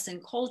the Western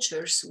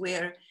cultures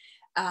where,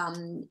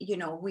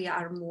 we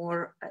are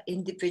more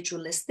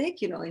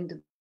individualistic,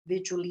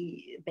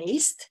 individually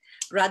based,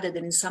 rather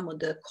than in some of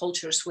the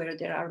cultures where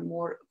there are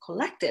more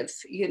collective,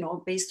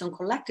 based on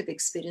collective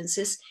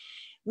experiences,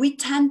 we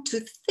tend to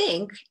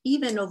think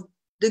even of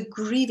the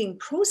grieving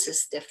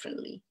process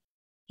differently.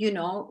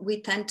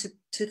 We tend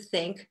to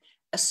think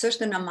a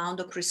certain amount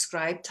of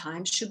prescribed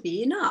time should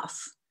be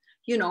enough,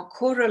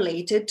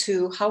 correlated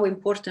to how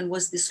important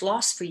was this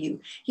loss for you.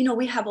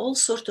 We have all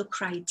sorts of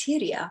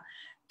criteria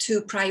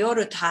to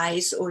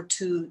prioritize or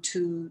to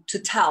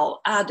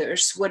tell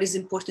others what is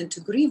important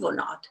to grieve or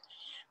not.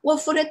 Well,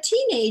 for a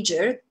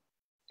teenager,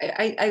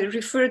 I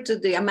refer to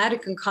the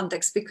American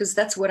context because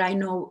that's what I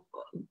know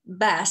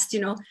best,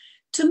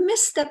 to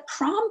miss the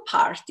prom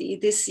party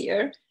this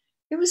year,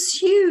 it was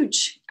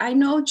huge. I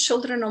know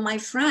children of my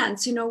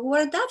friends,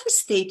 were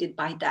devastated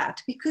by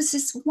that because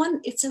it's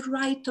a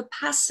rite of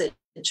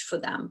passage for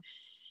them,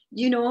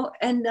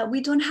 and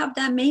we don't have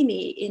that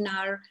many in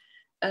our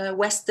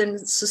Western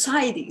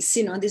societies,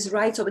 these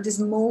rites of these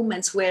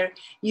moments where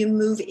you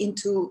move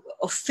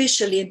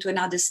officially into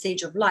another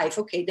stage of life.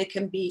 Okay, they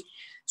can be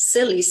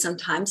silly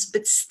sometimes,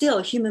 but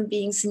still human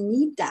beings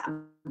need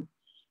them,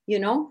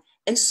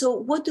 And so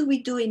what do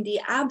we do in the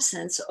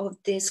absence of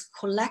these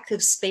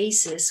collective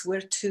spaces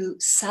where to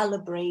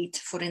celebrate,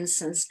 for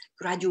instance,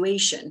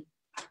 graduation,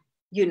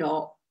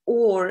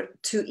 or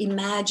to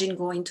imagine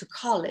going to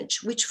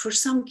college, which for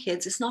some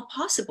kids is not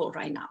possible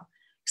right now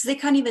because they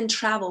can't even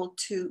travel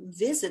to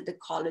visit the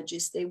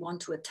colleges they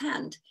want to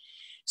attend.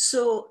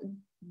 So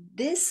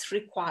this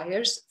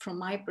requires, from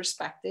my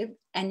perspective,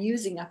 and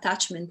using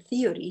attachment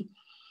theory,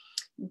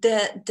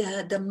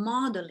 the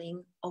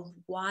modeling of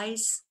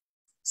wise,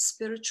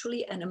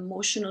 spiritually and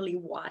emotionally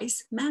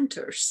wise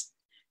mentors,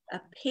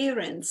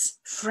 parents,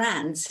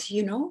 friends,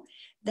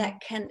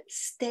 that can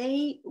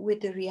stay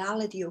with the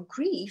reality of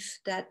grief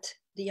that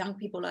the young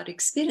people are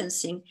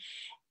experiencing,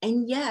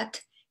 and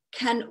yet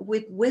can,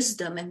 with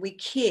wisdom and with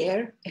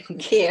care, and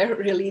care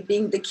really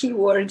being the key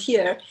word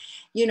here,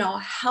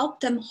 help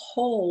them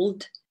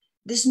hold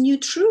this new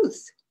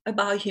truth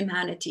about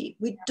humanity.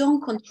 We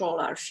don't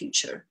control our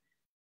future.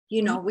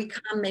 We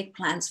can't make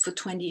plans for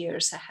 20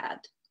 years ahead.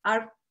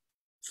 Our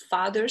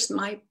fathers,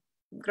 my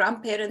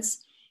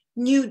grandparents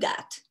knew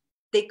that.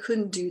 They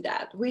couldn't do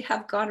that. We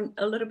have gotten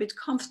a little bit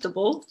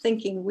comfortable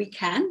thinking we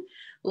can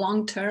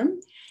long term.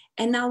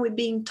 And now we're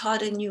being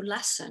taught a new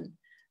lesson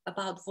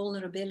about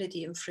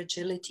vulnerability and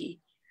fragility.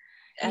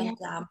 And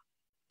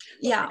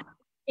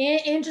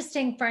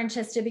Interesting,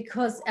 Francesca,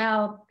 because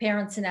our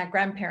parents and our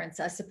grandparents,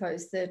 I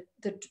suppose, the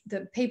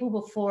people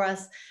before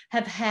us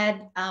have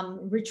had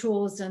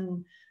rituals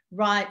and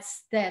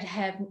rites that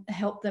have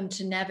helped them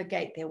to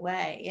navigate their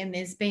way. And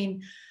there's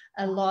been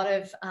a lot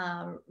of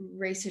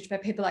research by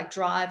people like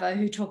Driver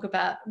who talk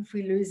about if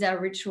we lose our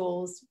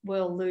rituals,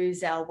 we'll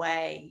lose our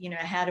way.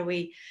 How do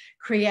we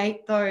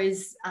create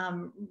those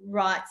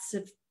rites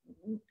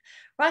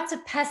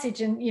of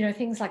passage, and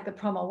things like the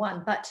prom are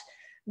one, but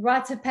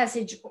rites of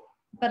passage.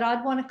 But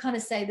I'd want to kind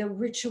of say the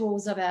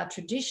rituals of our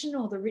tradition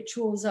or the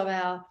rituals of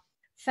our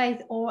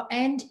faith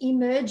and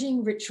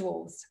emerging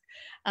rituals.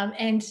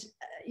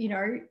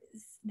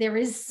 There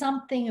is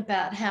something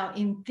about how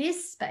in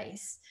this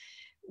space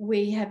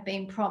we have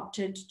been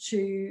prompted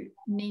to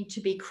need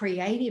to be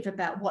creative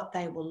about what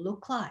they will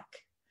look like.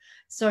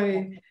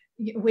 So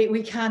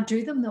we can't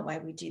do them the way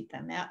we did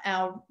them.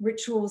 Our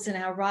rituals and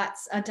our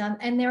rites are done,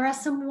 and there are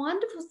some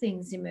wonderful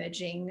things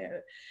emerging,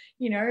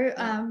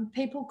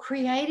 people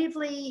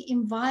creatively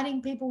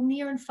inviting people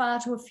near and far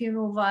to a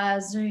funeral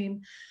via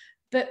Zoom,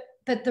 but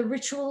the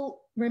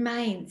ritual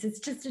remains. It's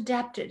just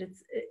adapted.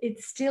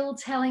 It's still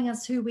telling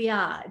us who we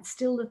are. It's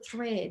still the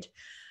thread.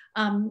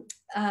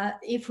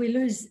 If we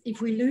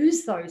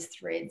lose those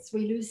threads,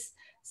 we lose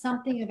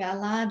something of our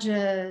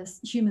larger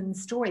human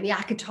story, the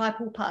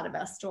archetypal part of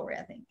our story,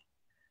 I think.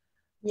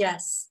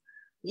 Yes.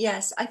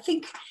 I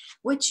think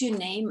what you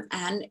name,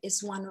 Anne,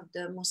 is one of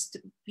the most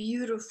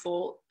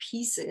beautiful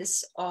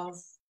pieces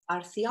of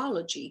our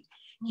theology,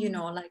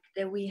 like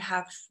that we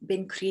have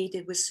been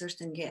created with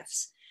certain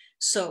gifts.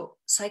 So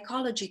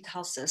psychology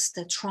tells us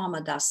that trauma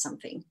does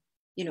something.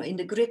 In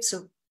the grips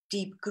of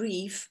deep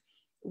grief,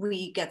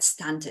 we get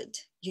stunted.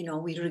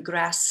 We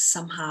regress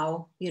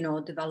somehow,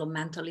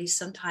 developmentally,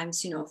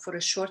 sometimes, for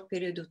a short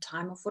period of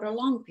time or for a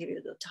long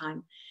period of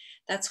time.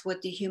 That's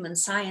what the human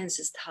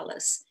sciences tell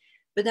us.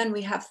 But then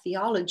we have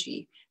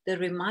theology that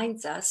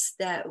reminds us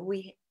that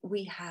we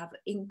have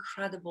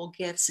incredible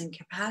gifts and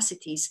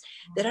capacities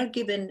that are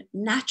given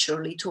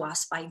naturally to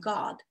us by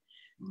God.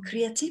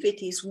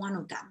 Creativity is one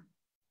of them.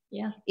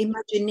 Yeah.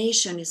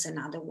 Imagination is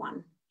another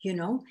one,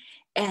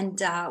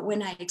 And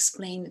when I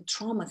explain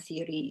trauma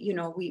theory,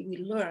 we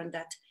learn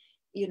that,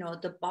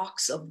 the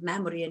box of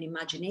memory and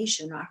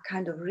imagination are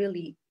kind of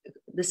really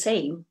the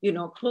same,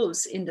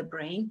 close in the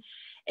brain.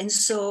 And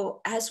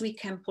so as we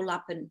can pull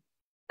up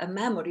a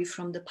memory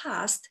from the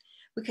past,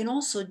 we can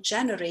also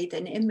generate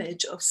an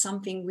image of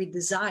something we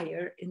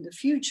desire in the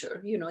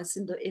future.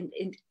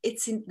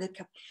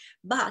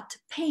 But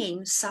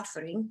pain,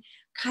 suffering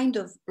kind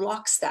of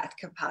blocks that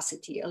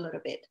capacity a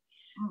little bit.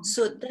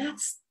 So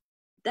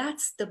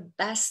that's the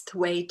best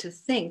way to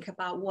think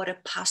about what a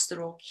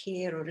pastoral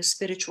care or a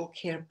spiritual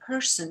care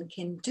person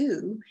can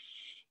do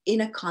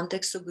in a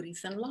context of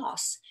grief and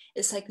loss.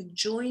 It's like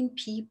join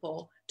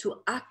people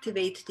to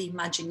activate the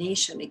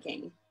imagination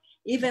again,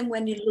 even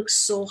when it looks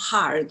so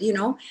hard,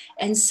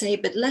 and say,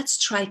 but let's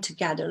try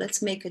together.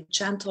 Let's make a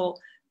gentle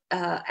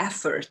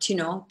effort,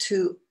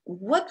 to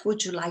what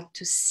would you like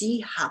to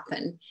see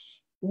happen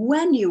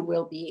when you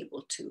will be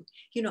able to,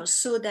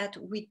 so that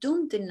we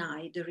don't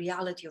deny the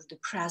reality of the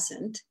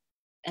present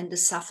and the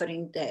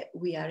suffering that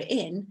we are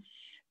in,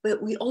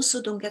 but we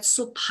also don't get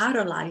so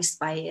paralyzed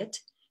by it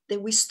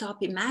that we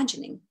stop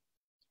imagining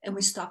and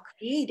we stop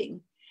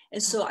creating.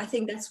 And so I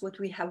think that's what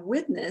we have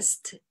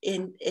witnessed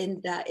in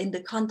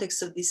the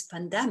context of this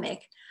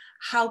pandemic,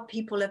 how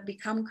people have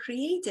become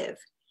creative.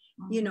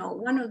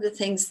 One of the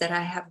things that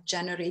I have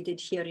generated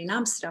here in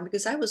Amsterdam,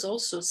 because I was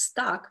also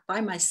stuck by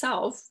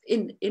myself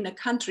in a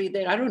country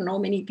that I don't know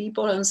many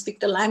people, I don't speak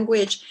the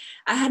language.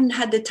 I hadn't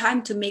had the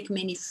time to make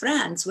many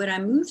friends when I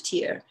moved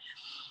here.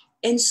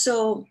 And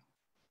so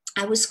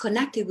I was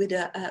connected with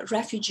a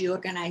refugee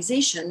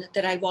organization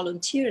that I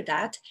volunteered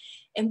at,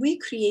 and we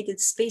created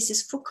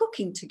spaces for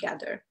cooking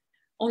together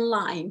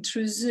online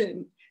through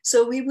Zoom.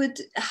 So we would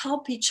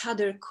help each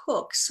other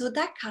cook. So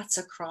that cuts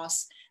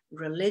across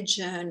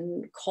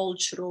religion,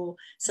 cultural,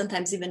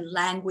 sometimes even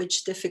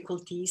language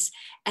difficulties,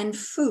 and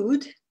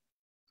food,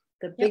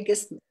 the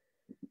biggest,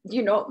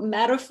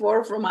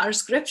 metaphor from our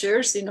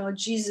scriptures,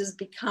 Jesus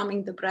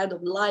becoming the bread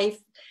of life,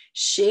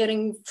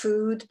 sharing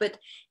food, but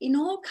in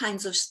all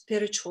kinds of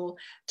spiritual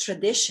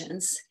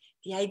traditions,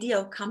 the idea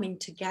of coming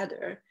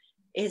together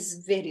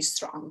is very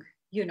strong.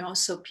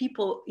 So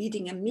people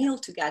eating a meal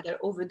together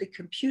over the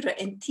computer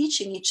and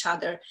teaching each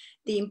other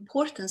the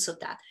importance of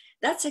that.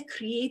 That's a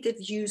creative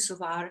use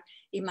of our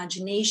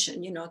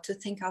imagination, to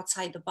think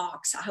outside the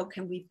box. How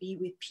can we be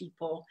with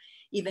people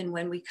even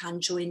when we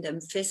can't join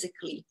them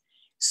physically?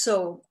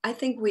 So I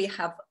think we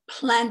have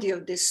plenty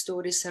of these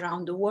stories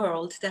around the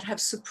world that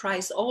have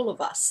surprised all of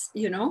us,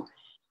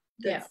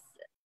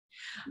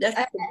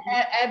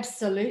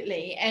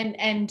 Absolutely,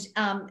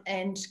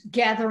 and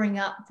gathering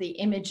up the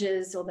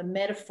images or the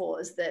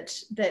metaphors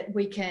that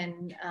we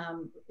can,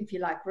 if you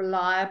like,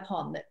 rely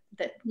upon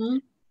that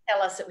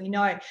tell us that we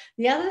know.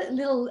 The other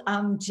little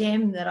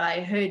gem that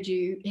I heard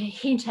you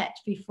hint at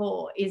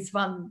before is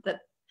one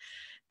that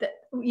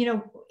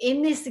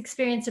in this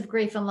experience of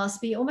grief and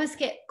loss, we almost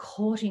get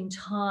caught in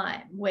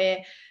time,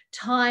 where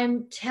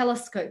time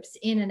telescopes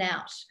in and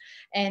out.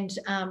 And,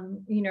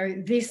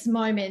 this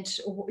moment,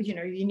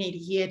 you need a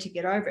year to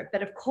get over it.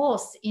 But of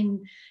course,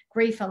 in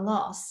grief and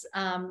loss,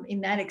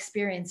 in that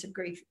experience of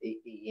grief,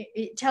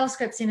 it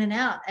telescopes in and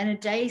out, and a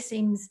day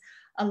seems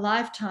a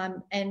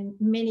lifetime, and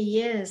many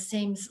years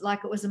seems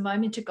like it was a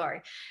moment ago.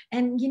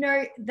 And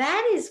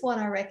that is what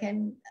I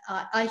reckon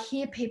I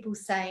hear people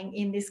saying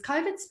in this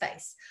COVID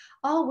space.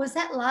 Oh, was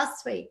that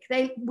last week?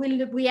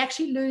 We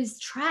actually lose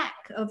track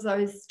of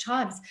those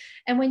times.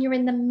 And when you're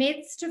in the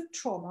midst of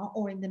trauma,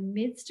 or in the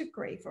midst of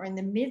grief, or in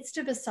the midst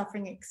of a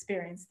suffering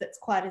experience that's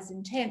quite as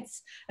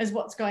intense as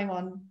what's going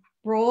on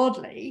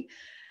broadly,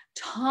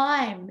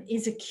 time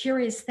is a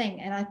curious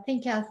thing. And I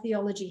think our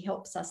theology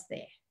helps us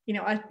there.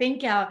 I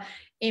think our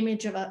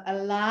image of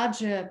a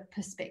larger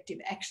perspective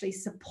actually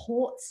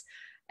supports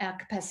our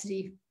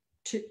capacity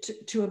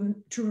to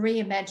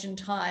reimagine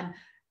time,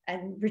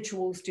 and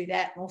rituals do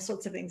that, and all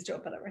sorts of things do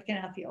it. But I reckon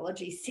our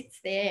theology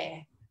sits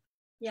there.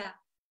 Yeah,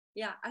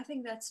 I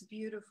think that's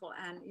beautiful,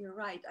 and you're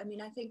right. I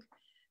mean, I think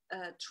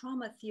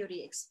trauma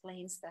theory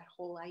explains that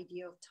whole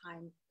idea of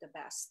time the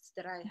best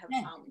that I have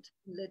found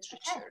in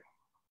literature.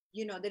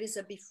 There is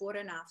a before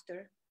and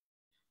after.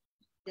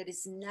 There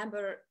is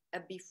never a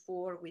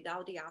before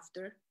without the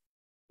after,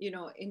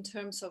 in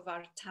terms of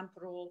our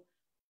temporal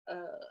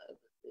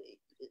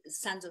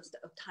sense of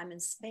time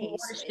and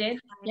space.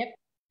 Yep.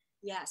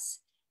 Yes.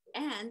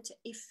 And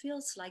it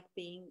feels like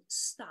being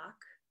stuck,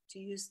 to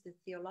use the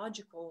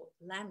theological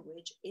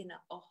language, in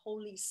a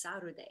holy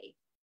Saturday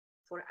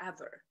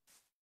forever.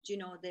 You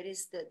know, there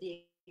is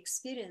the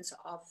experience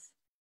of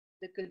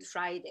the Good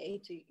Friday,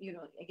 to, you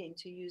know, again,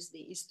 to use the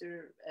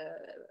Easter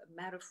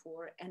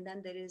metaphor. And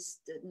then there is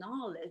the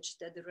knowledge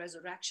that the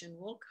resurrection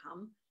will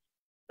come.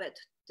 But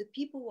the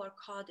people who are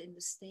caught in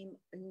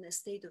a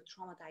state of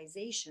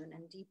traumatization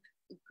and deep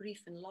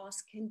grief and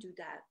loss can do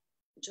that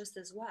just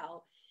as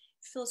well.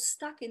 Feel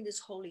stuck in this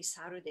Holy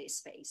Saturday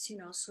space, you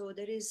know, so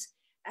there is,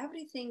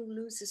 everything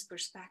loses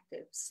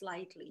perspective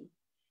slightly.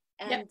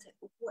 And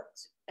what,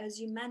 as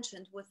you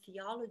mentioned, what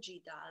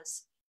theology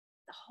does,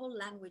 the whole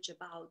language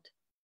about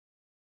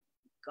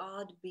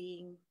God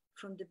being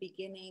from the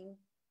beginning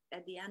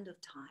at the end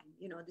of time,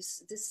 you know,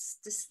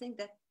 this thing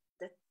that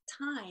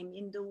time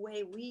in the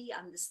way we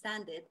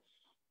understand it,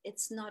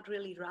 it's not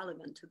really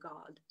relevant to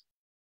God.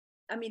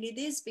 I mean, it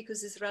is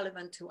because it's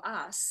relevant to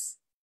us,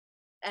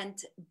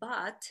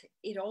 but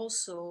it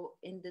also,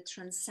 in the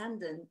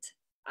transcendent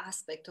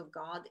aspect of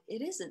God,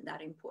 it isn't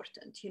that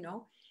important, you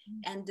know.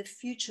 And the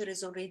future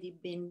has already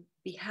been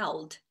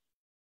beheld.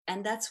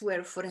 And that's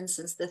where, for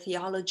instance, the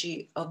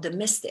theology of the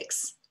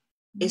mystics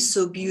is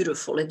so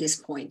beautiful at this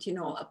point. You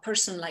know, a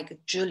person like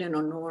Julian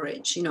or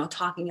Norwich, you know,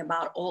 talking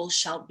about all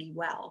shall be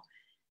well.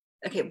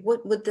 Okay,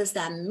 what does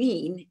that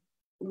mean?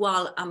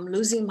 Well, I'm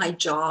losing my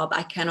job.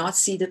 I cannot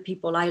see the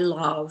people I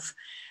love.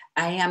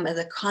 I am at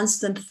a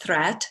constant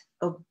threat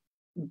of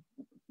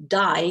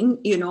dying,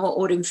 you know,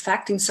 or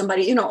infecting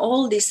somebody, you know,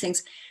 all these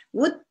things.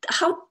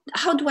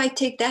 How do I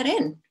take that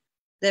in?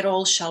 That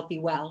all shall be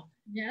well.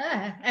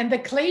 Yeah, and the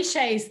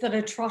cliches that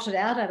are trotted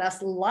out at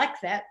us like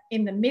that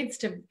in the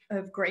midst of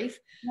grief,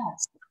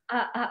 yes,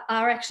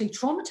 are actually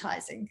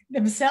traumatizing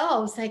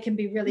themselves. They can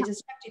be really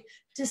destructive,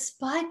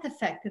 despite the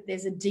fact that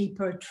there's a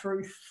deeper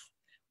truth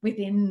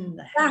within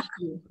the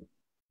exactly.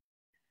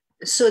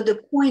 So the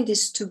point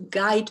is to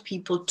guide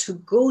people to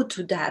go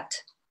to that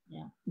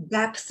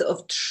depth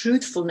of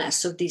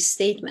truthfulness of these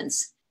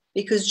statements,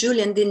 because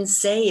Julian didn't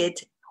say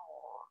it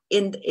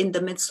in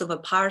the midst of a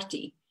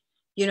party.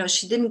 You know,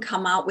 she didn't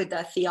come out with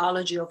a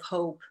theology of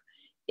hope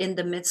in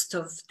the midst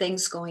of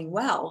things going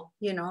well.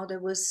 You know,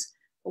 there was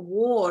a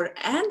war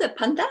and a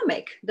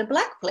pandemic. The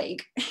Black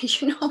Plague,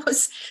 you know,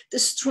 was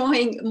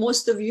destroying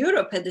most of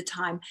Europe at the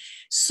time.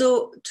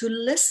 So to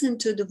listen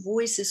to the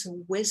voices of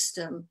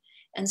wisdom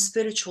and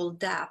spiritual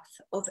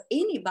depth of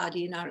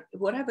anybody in our,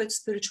 whatever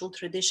spiritual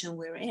tradition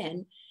we're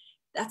in,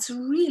 that's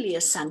really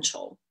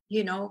essential,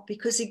 you know,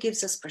 because it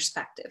gives us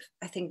perspective.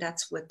 I think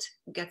that's what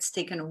gets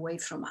taken away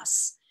from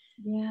us.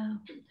 Yeah.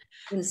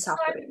 In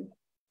suffering.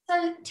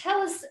 So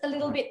tell us a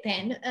little bit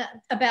then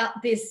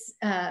about this.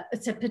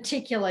 It's a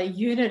particular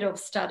unit of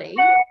study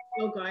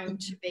you're going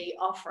to be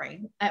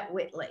offering at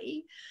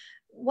Whitley.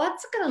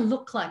 What's it going to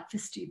look like for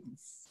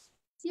students?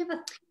 Do you have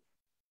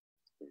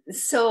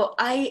So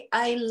I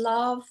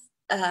love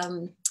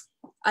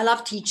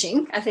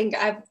teaching. I think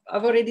I've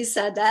already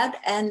said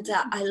that, and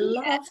I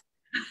love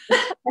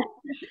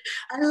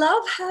I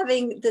love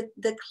having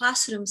the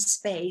classroom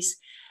space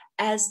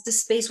as the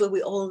space where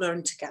we all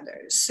learn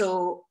together.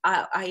 So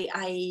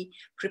I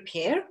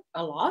prepare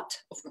a lot,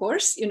 of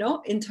course, you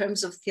know, in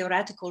terms of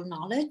theoretical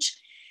knowledge.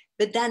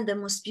 But then the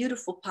most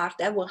beautiful part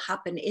that will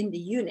happen in the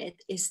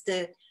unit is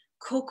the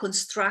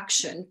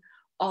co-construction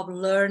of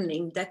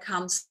learning that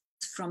comes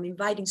from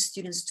inviting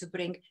students to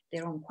bring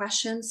their own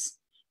questions,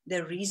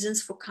 their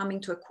reasons for coming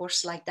to a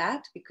course like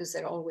that, because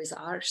there always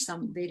are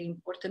some very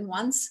important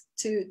ones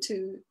to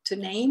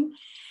name.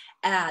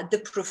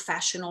 The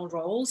professional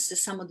roles that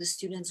some of the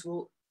students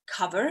will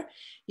cover,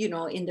 you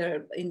know, in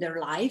their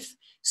life.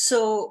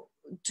 So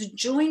to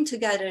join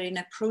together in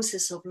a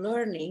process of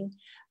learning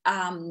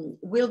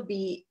will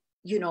be,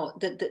 you know,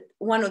 the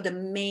one of the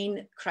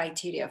main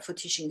criteria for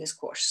teaching this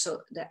course.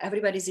 So that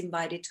everybody's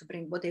invited to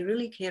bring what they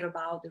really care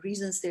about, the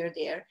reasons they're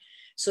there,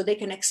 so they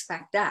can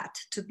expect that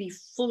to be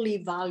fully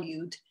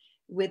valued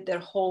with their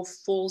whole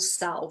full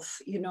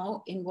self, you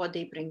know, in what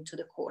they bring to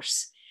the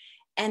course.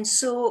 And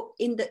so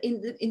in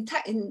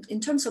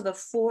terms of a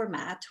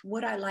format,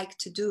 what I like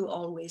to do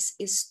always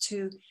is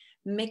to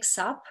mix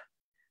up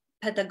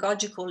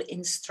pedagogical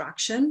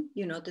instruction,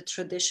 you know, the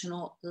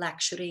traditional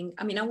lecturing.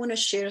 I mean, I want to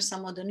share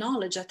some of the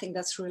knowledge. I think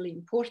that's really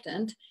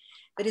important,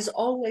 but is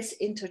always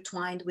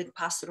intertwined with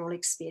pastoral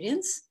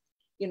experience,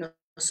 you know,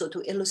 so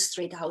to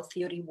illustrate how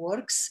theory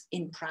works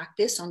in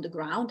practice on the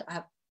ground. I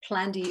have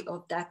plenty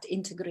of that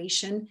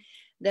integration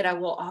that I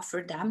will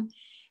offer them.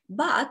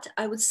 But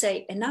I would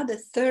say another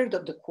third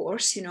of the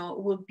course, you know,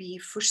 will be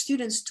for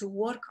students to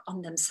work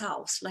on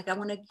themselves. Like I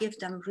want to give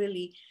them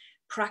really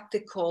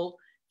practical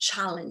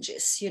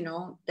challenges, you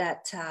know,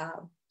 that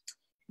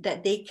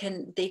they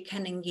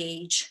can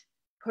engage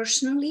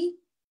personally.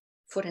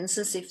 For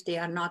instance, if they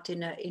are not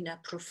in a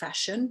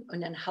profession,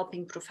 in a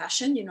helping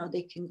profession, you know,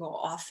 they can go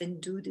off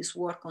and do this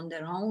work on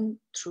their own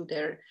through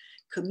their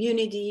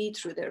community,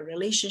 through their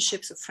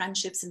relationships of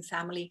friendships and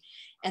family.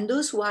 And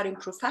those who are in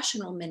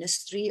professional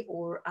ministry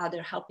or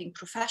other helping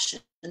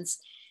professions,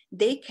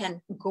 they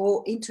can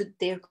go into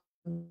their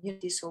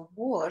communities of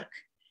work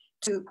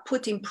to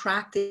put in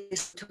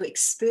practice, to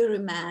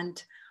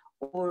experiment,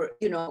 or,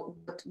 you know,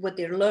 what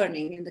they're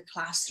learning in the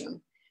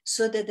classroom.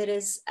 so that there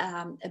is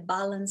a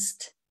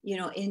balanced,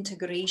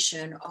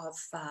 integration of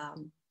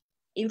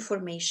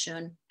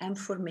information, and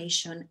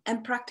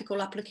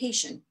practical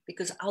application,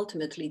 because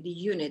ultimately the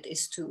unit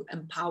is to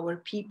empower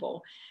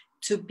people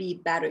to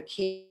be better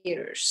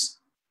carers.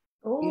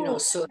 Oh,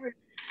 So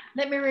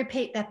let me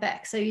repeat that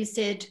back. So you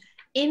said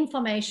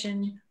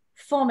information,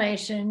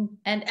 formation,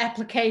 and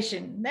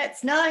application.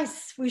 That's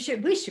nice. We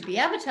should be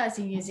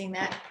advertising using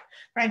that,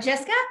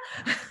 Francesca.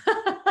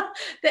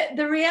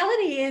 The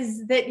reality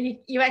is that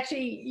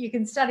you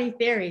can study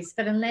theories,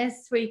 but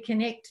unless we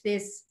connect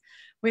this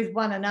with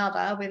one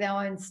another, with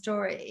our own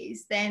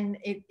stories, then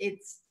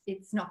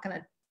it's not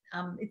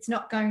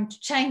going to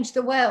change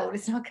the world.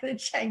 It's not going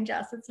to change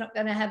us. It's not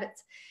going to have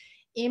its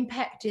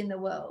impact in the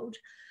world.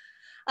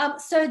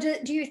 So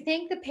do you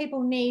think that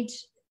people need,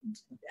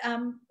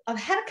 I've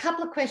had a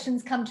couple of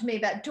questions come to me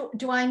about,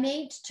 do I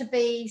need to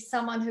be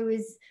someone who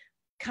is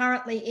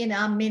currently in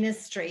our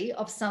ministry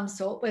of some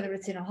sort, whether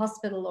it's in a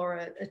hospital or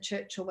a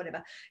church or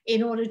whatever,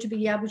 in order to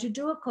be able to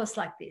do a course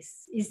like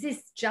this? Is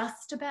this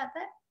just about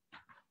that?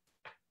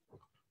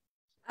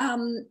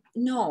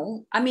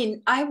 No, I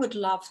mean, I would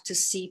love to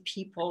see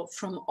people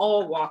from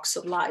all walks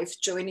of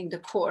life joining the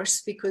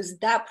course, because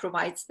that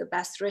provides the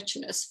best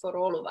richness for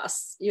all of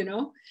us,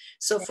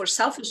 So for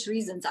selfish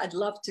reasons, I'd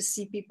love to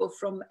see people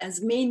from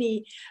as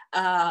many,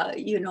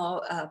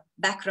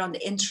 background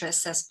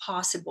interests as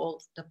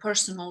possible, the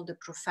personal, the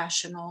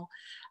professional,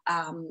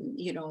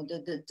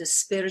 the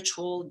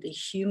spiritual, the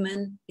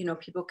human.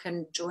 People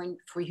can join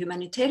for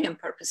humanitarian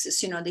purposes.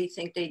 They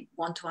think they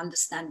want to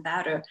understand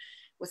better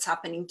what's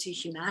happening to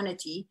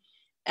humanity,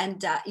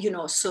 and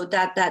so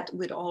that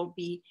would all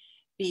be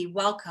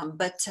welcome.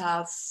 But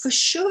for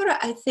sure,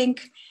 I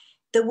think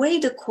the way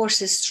the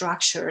course is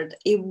structured,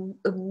 it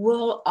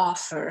will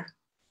offer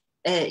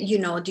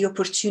the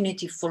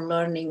opportunity for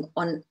learning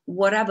on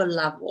whatever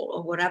level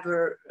or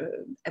whatever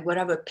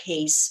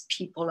pace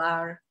people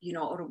are,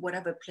 or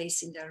whatever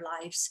place in their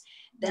lives,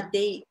 that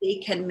they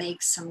can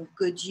make some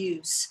good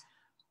use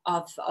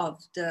of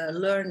the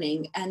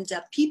learning. And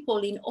people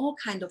in all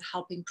kind of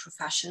helping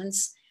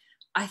professions,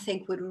 I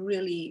think, would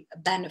really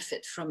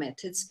benefit from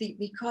it. It's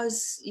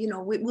because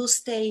we will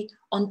stay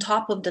on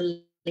top of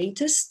the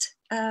latest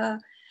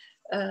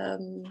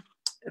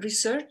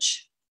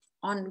research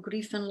on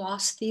grief and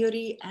loss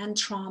theory and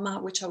trauma,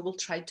 which I will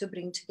try to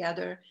bring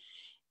together,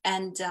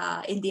 and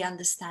in the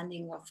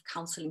understanding of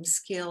counseling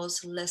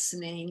skills,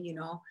 listening,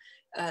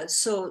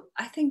 so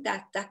I think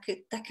that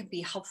could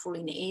be helpful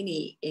in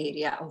any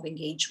area of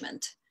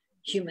engagement,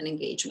 human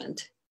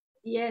engagement.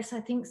 Yes, I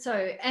think so.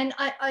 And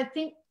I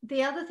think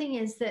the other thing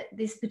is that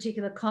this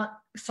particular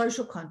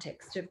social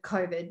context of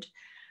COVID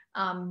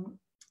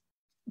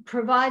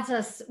provides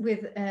us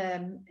with,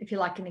 if you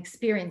like, an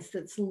experience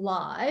that's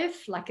live,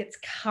 like it's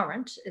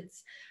current,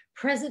 it's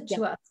present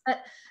to us.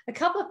 But a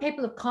couple of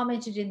people have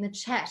commented in the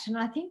chat, and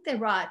I think they're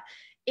right.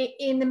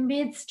 In the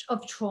midst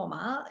of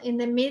trauma, in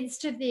the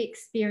midst of the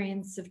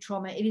experience of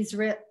trauma, it is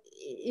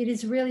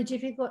really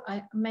difficult,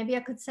 maybe I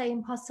could say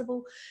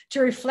impossible,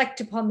 to reflect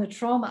upon the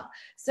trauma.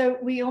 So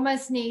we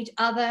almost need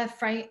a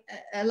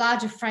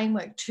larger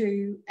framework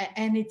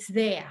and it's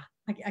there.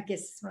 I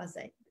guess that's what I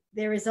say.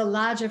 There is a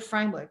larger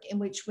framework in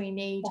which we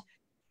need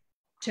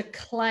to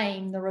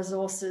claim the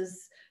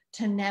resources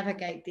to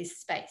navigate this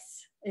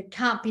space. It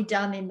can't be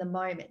done in the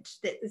moment.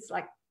 It's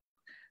like,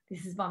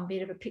 this is one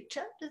bit of a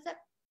picture. Does that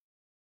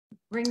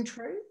ring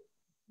true?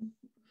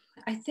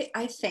 I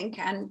think,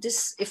 and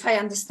this, if I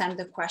understand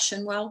the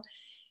question well,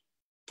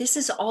 this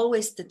is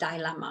always the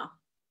dilemma,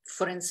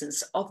 for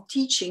instance, of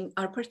teaching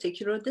our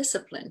particular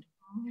discipline.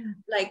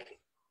 Like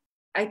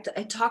I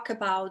talk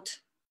about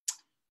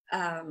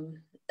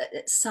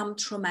some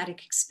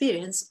traumatic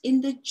experience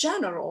in the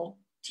general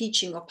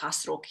teaching of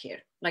pastoral care.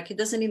 Like, it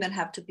doesn't even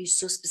have to be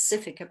so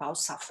specific about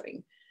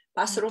suffering.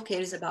 Pastoral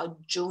care is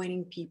about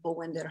joining people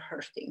when they're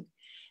hurting.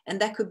 And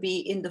that could be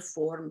in the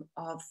form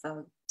of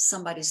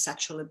somebody's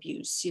sexual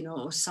abuse,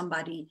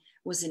 somebody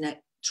was in a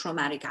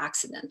traumatic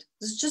accident.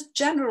 It's just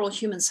general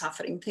human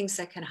suffering, things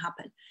that can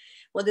happen.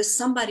 Well, there's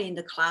somebody in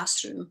the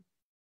classroom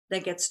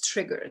that gets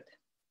triggered.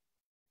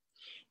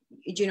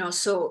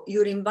 So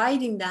you're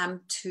inviting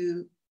them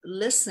to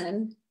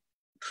listen,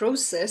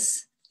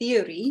 process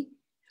theory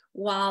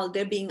while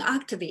they're being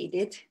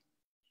activated,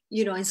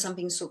 in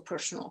something so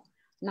personal.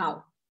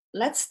 Now,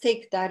 let's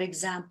take that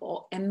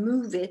example and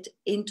move it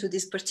into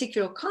this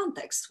particular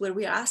context where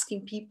we're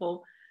asking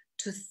people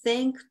to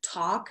think,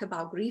 talk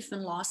about grief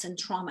and loss and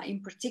trauma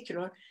in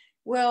particular.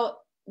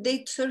 Well,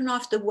 they turn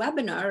off the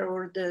webinar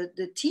or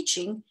the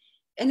teaching,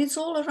 and it's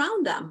all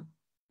around them.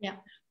 Yeah.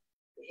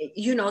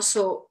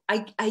 So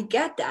I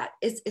get that.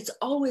 It's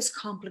always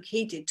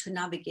complicated to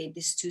navigate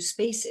these two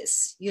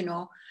spaces.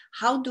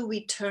 How do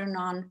we turn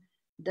on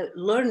the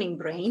learning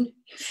brain,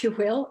 if you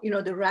will,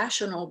 the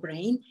rational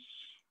brain,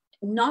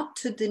 not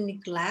to the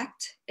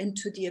neglect and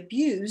to the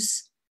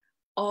abuse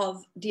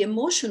of the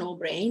emotional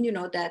brain,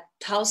 that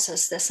tells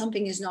us that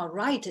something is not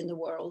right in the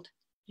world,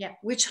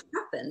 which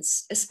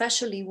happens,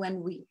 especially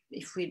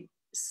if we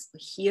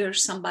hear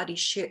somebody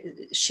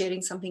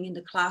sharing something in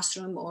the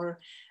classroom, or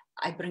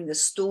I bring a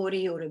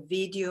story or a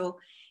video,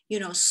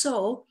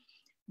 so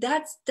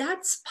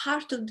that's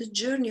part of the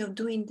journey of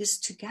doing this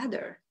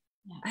together.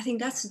 Yeah. I think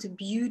that's the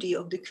beauty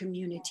of the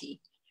community,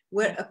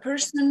 where a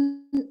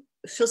person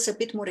feels a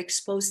bit more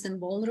exposed and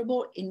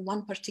vulnerable in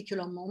one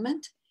particular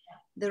moment.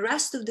 The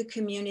rest of the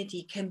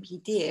community can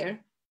be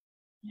there.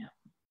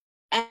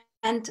 Yeah.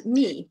 And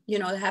me,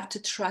 I have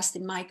to trust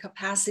in my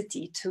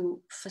capacity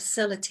to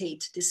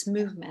facilitate this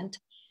movement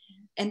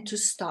and to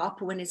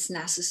stop when it's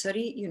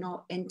necessary,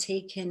 and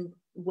take in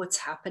what's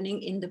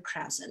happening in the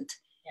present.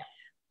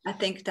 Yeah. I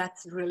think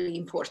that's really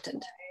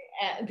important.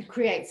 To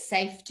create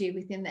safety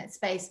within that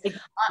space.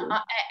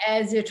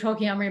 As you're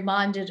talking, I'm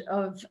reminded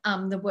of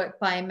the work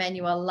by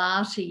Emmanuel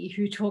Larty,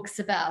 who talks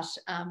about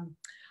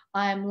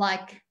I'm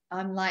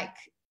like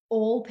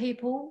all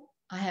people.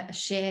 I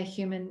share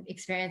human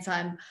experience.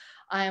 I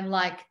am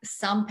like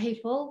some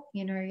people,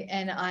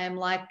 and I am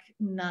like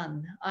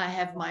none. I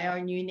have my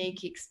own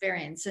unique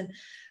experience, and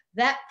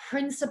that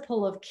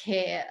principle of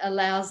care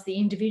allows the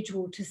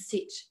individual to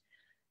sit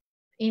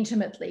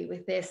intimately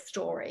with their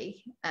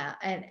story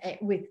and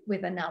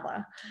with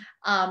another,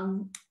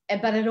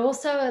 but it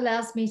also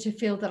allows me to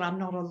feel that I'm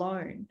not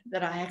alone,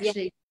 that I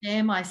actually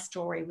share my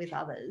story with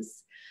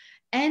others,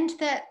 and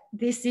that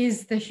this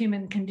is the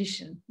human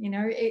condition.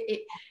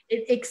 It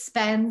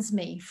expands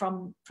me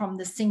from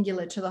the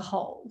singular to the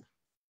whole.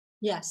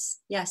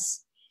 Yes.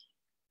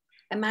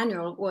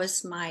 Emmanuel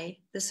was my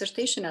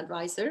dissertation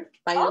advisor,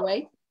 by the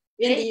way,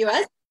 in the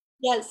US.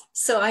 Yes,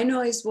 so I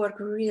know his work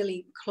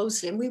really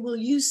closely, and we will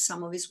use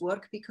some of his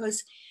work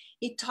because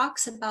he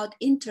talks about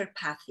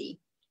interpathy,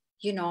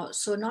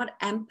 so not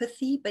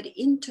empathy, but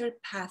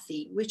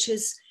interpathy, which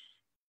is,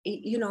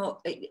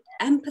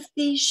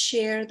 empathy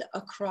shared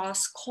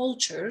across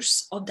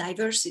cultures of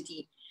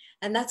diversity.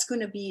 And that's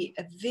going to be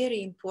a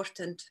very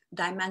important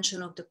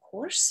dimension of the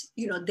course,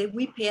 that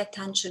we pay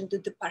attention to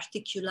the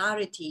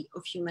particularity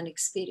of human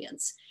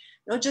experience.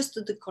 Not just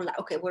to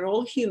we're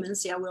all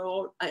humans, we're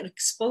all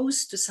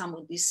exposed to some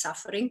of this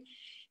suffering,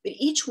 but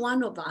each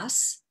one of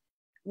us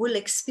will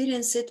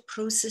experience it,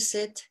 process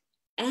it,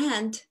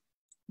 and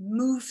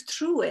move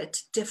through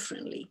it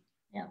differently.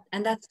 Yeah.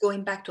 And that's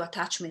going back to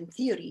attachment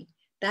theory.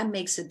 That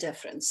makes a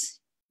difference.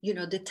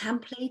 The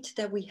template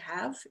that we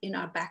have in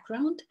our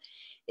background,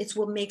 it's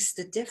what makes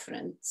the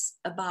difference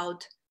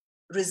about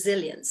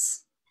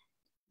resilience,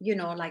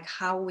 like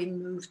how we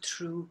move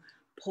through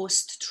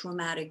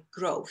post-traumatic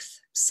growth,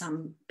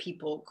 some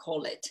people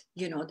call it,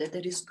 that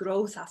there is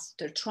growth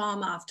after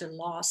trauma, after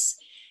loss.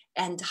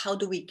 And how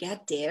do we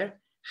get there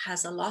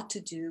has a lot to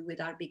do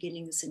with our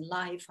beginnings in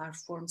life, our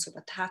forms of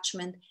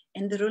attachment,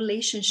 and the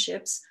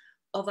relationships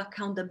of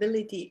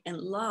accountability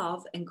and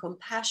love and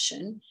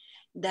compassion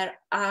that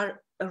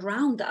are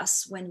around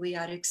us when we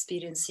are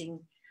experiencing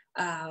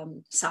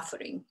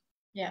suffering.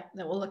 Yeah,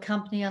 that will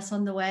accompany us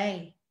on the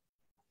way.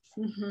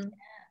 Mm-hmm.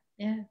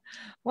 Yeah,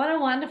 what a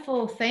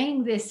wonderful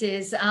thing this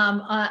is.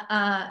 I'm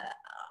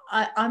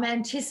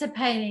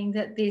anticipating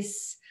that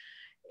this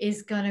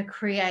is going to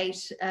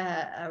create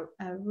a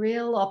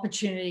real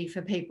opportunity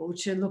for people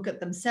to look at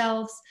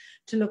themselves,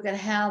 to look at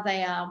how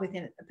they are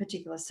within a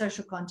particular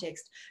social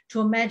context, to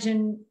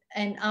imagine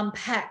and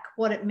unpack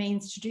what it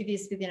means to do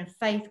this within a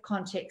faith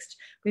context,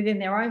 within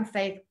their own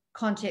faith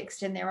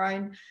context and their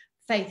own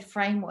faith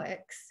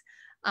frameworks,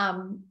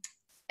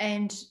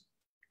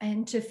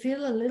 and to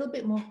feel a little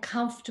bit more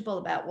comfortable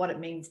about what it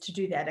means to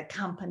do that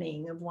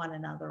accompanying of one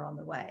another on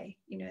the way.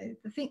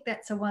 I think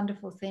that's a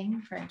wonderful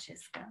thing,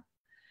 Francesca.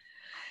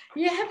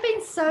 You have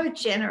been so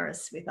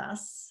generous with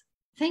us.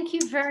 Thank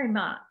you very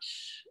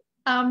much.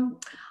 I'm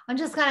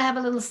just going to have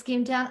a little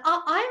skim down.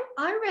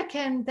 I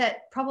reckon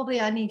that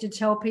probably I need to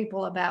tell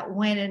people about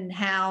when and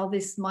how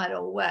this might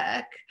all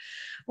work.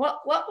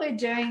 What we're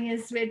doing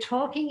is we're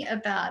talking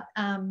about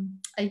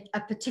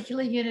a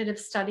particular unit of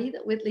study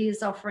that Whitley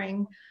is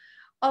offering,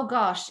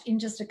 in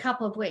just a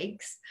couple of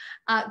weeks,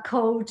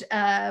 called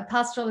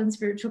Pastoral and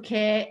Spiritual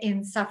Care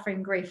in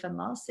Suffering, Grief and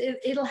Loss.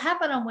 It'll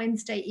happen on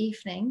Wednesday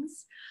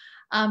evenings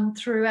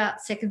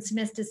throughout second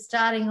semester,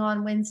 starting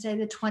on Wednesday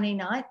the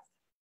 29th.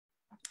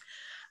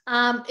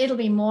 It'll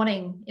be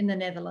morning in the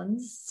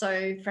Netherlands,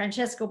 so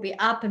Francesca will be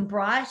up and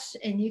bright,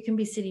 and you can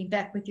be sitting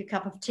back with your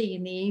cup of tea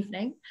in the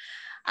evening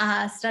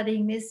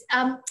studying this.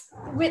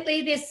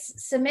 Whitley, this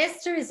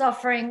semester is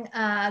offering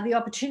the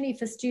opportunity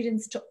for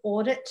students to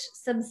audit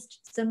some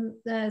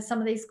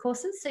of these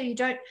courses, so you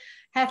don't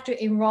have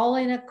to enroll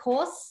in a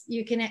course.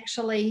 You can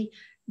actually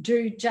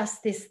do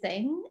just this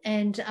thing,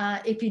 and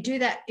if you do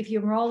that, if you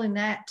enroll in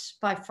that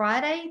by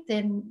Friday,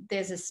 then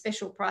there's a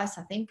special price,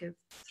 I think, of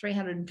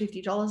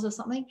 $350 or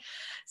something,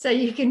 so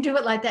you can do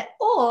it like that.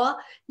 Or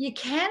you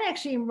can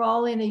actually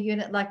enroll in a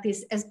unit like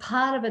this as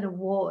part of an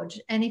award,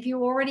 and if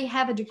you already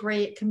have a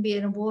degree, it can be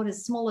an award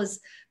as small as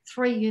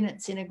 3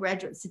 units in a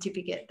graduate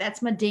certificate.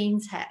 That's my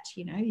dean's hat.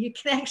 You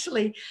can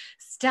actually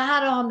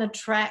start on the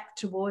track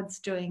towards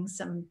doing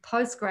some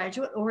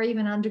postgraduate or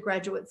even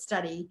undergraduate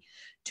study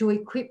to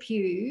equip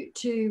you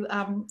to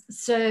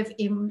serve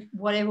in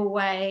whatever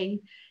way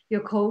you're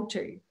called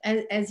to.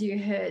 As you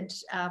heard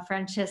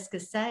Francesca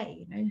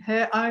say, you know,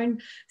 her own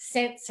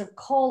sense of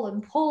call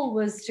and pull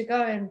was to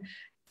go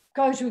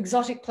to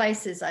exotic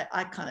places.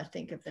 I kind of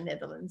think of the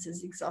Netherlands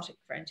as exotic,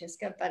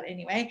 Francesca, but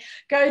anyway,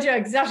 go to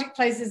exotic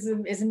places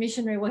as a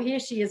missionary. Well, here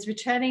she is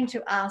returning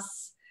to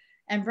us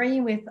and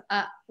bringing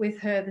with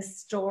her the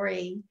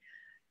story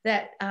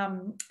that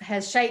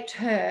has shaped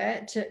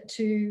her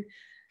to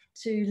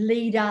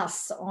lead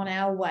us on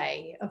our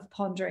way of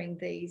pondering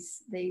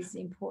these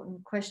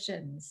important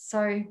questions.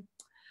 So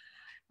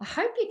I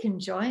hope you can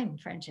join,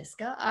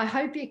 Francesca. I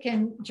hope you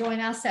can join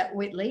us at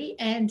Whitley,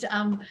 and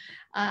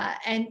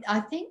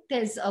I think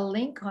there's a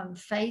link on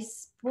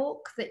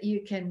Facebook that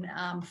you can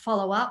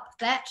follow up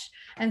that,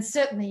 and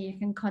certainly you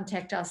can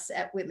contact us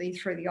at Whitley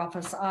through the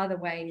office. Either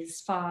way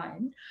is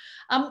fine.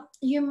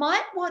 You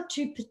might want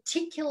to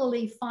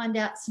particularly find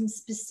out some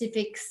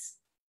specifics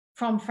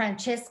from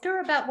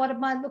Francesca about what it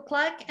might look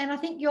like, and I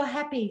think you're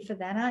happy for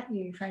that, aren't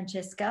you,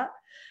 Francesca?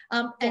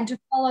 And to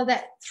follow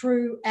that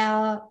through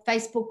our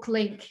Facebook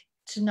link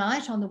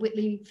tonight on the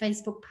Whitley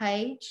Facebook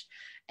page,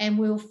 and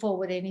we'll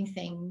forward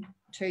anything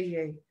to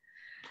you.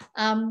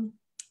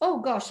 Oh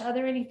gosh, are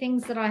there any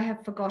things that I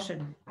have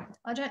forgotten?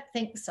 I don't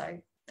think so,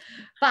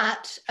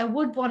 but I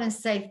would want to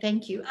say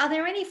thank you. Are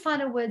there any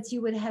final words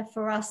you would have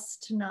for us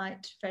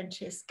tonight,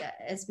 Francesca,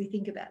 as we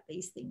think about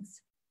these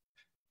things?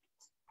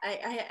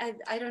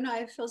 I don't know,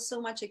 I feel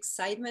so much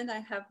excitement. I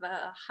have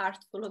a heart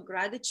full of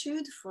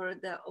gratitude for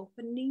the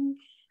opening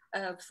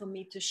for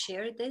me to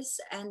share this,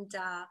 and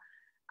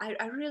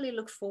I really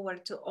look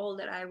forward to all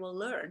that I will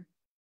learn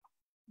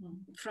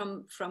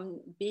from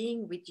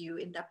being with you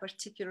in that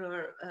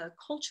particular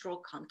cultural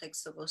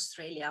context of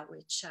Australia,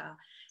 which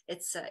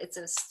it's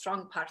a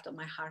strong part of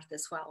my heart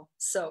as well.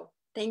 So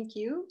thank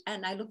you,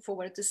 and I look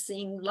forward to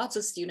seeing lots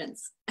of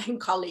students and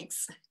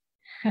colleagues.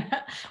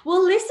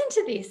 Well, listen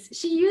to this.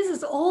 She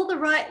uses all the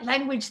right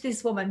language,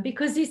 this woman,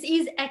 because this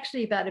is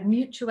actually about a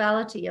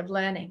mutuality of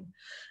learning.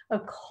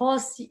 Of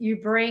course, you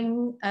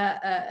bring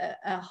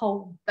a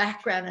whole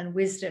background and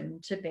wisdom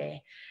to bear,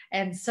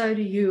 and so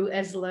do you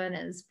as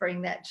learners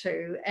bring that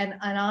too. And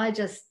I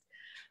just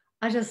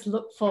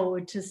look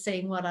forward to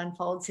seeing what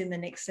unfolds in the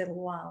next little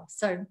while.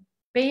 So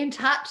be in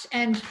touch,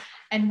 and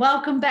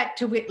welcome back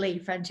to Whitley,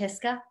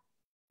 Francesca.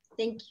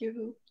 Thank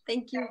you.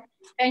 Thank you.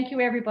 Thank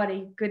you,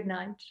 everybody. Good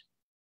night.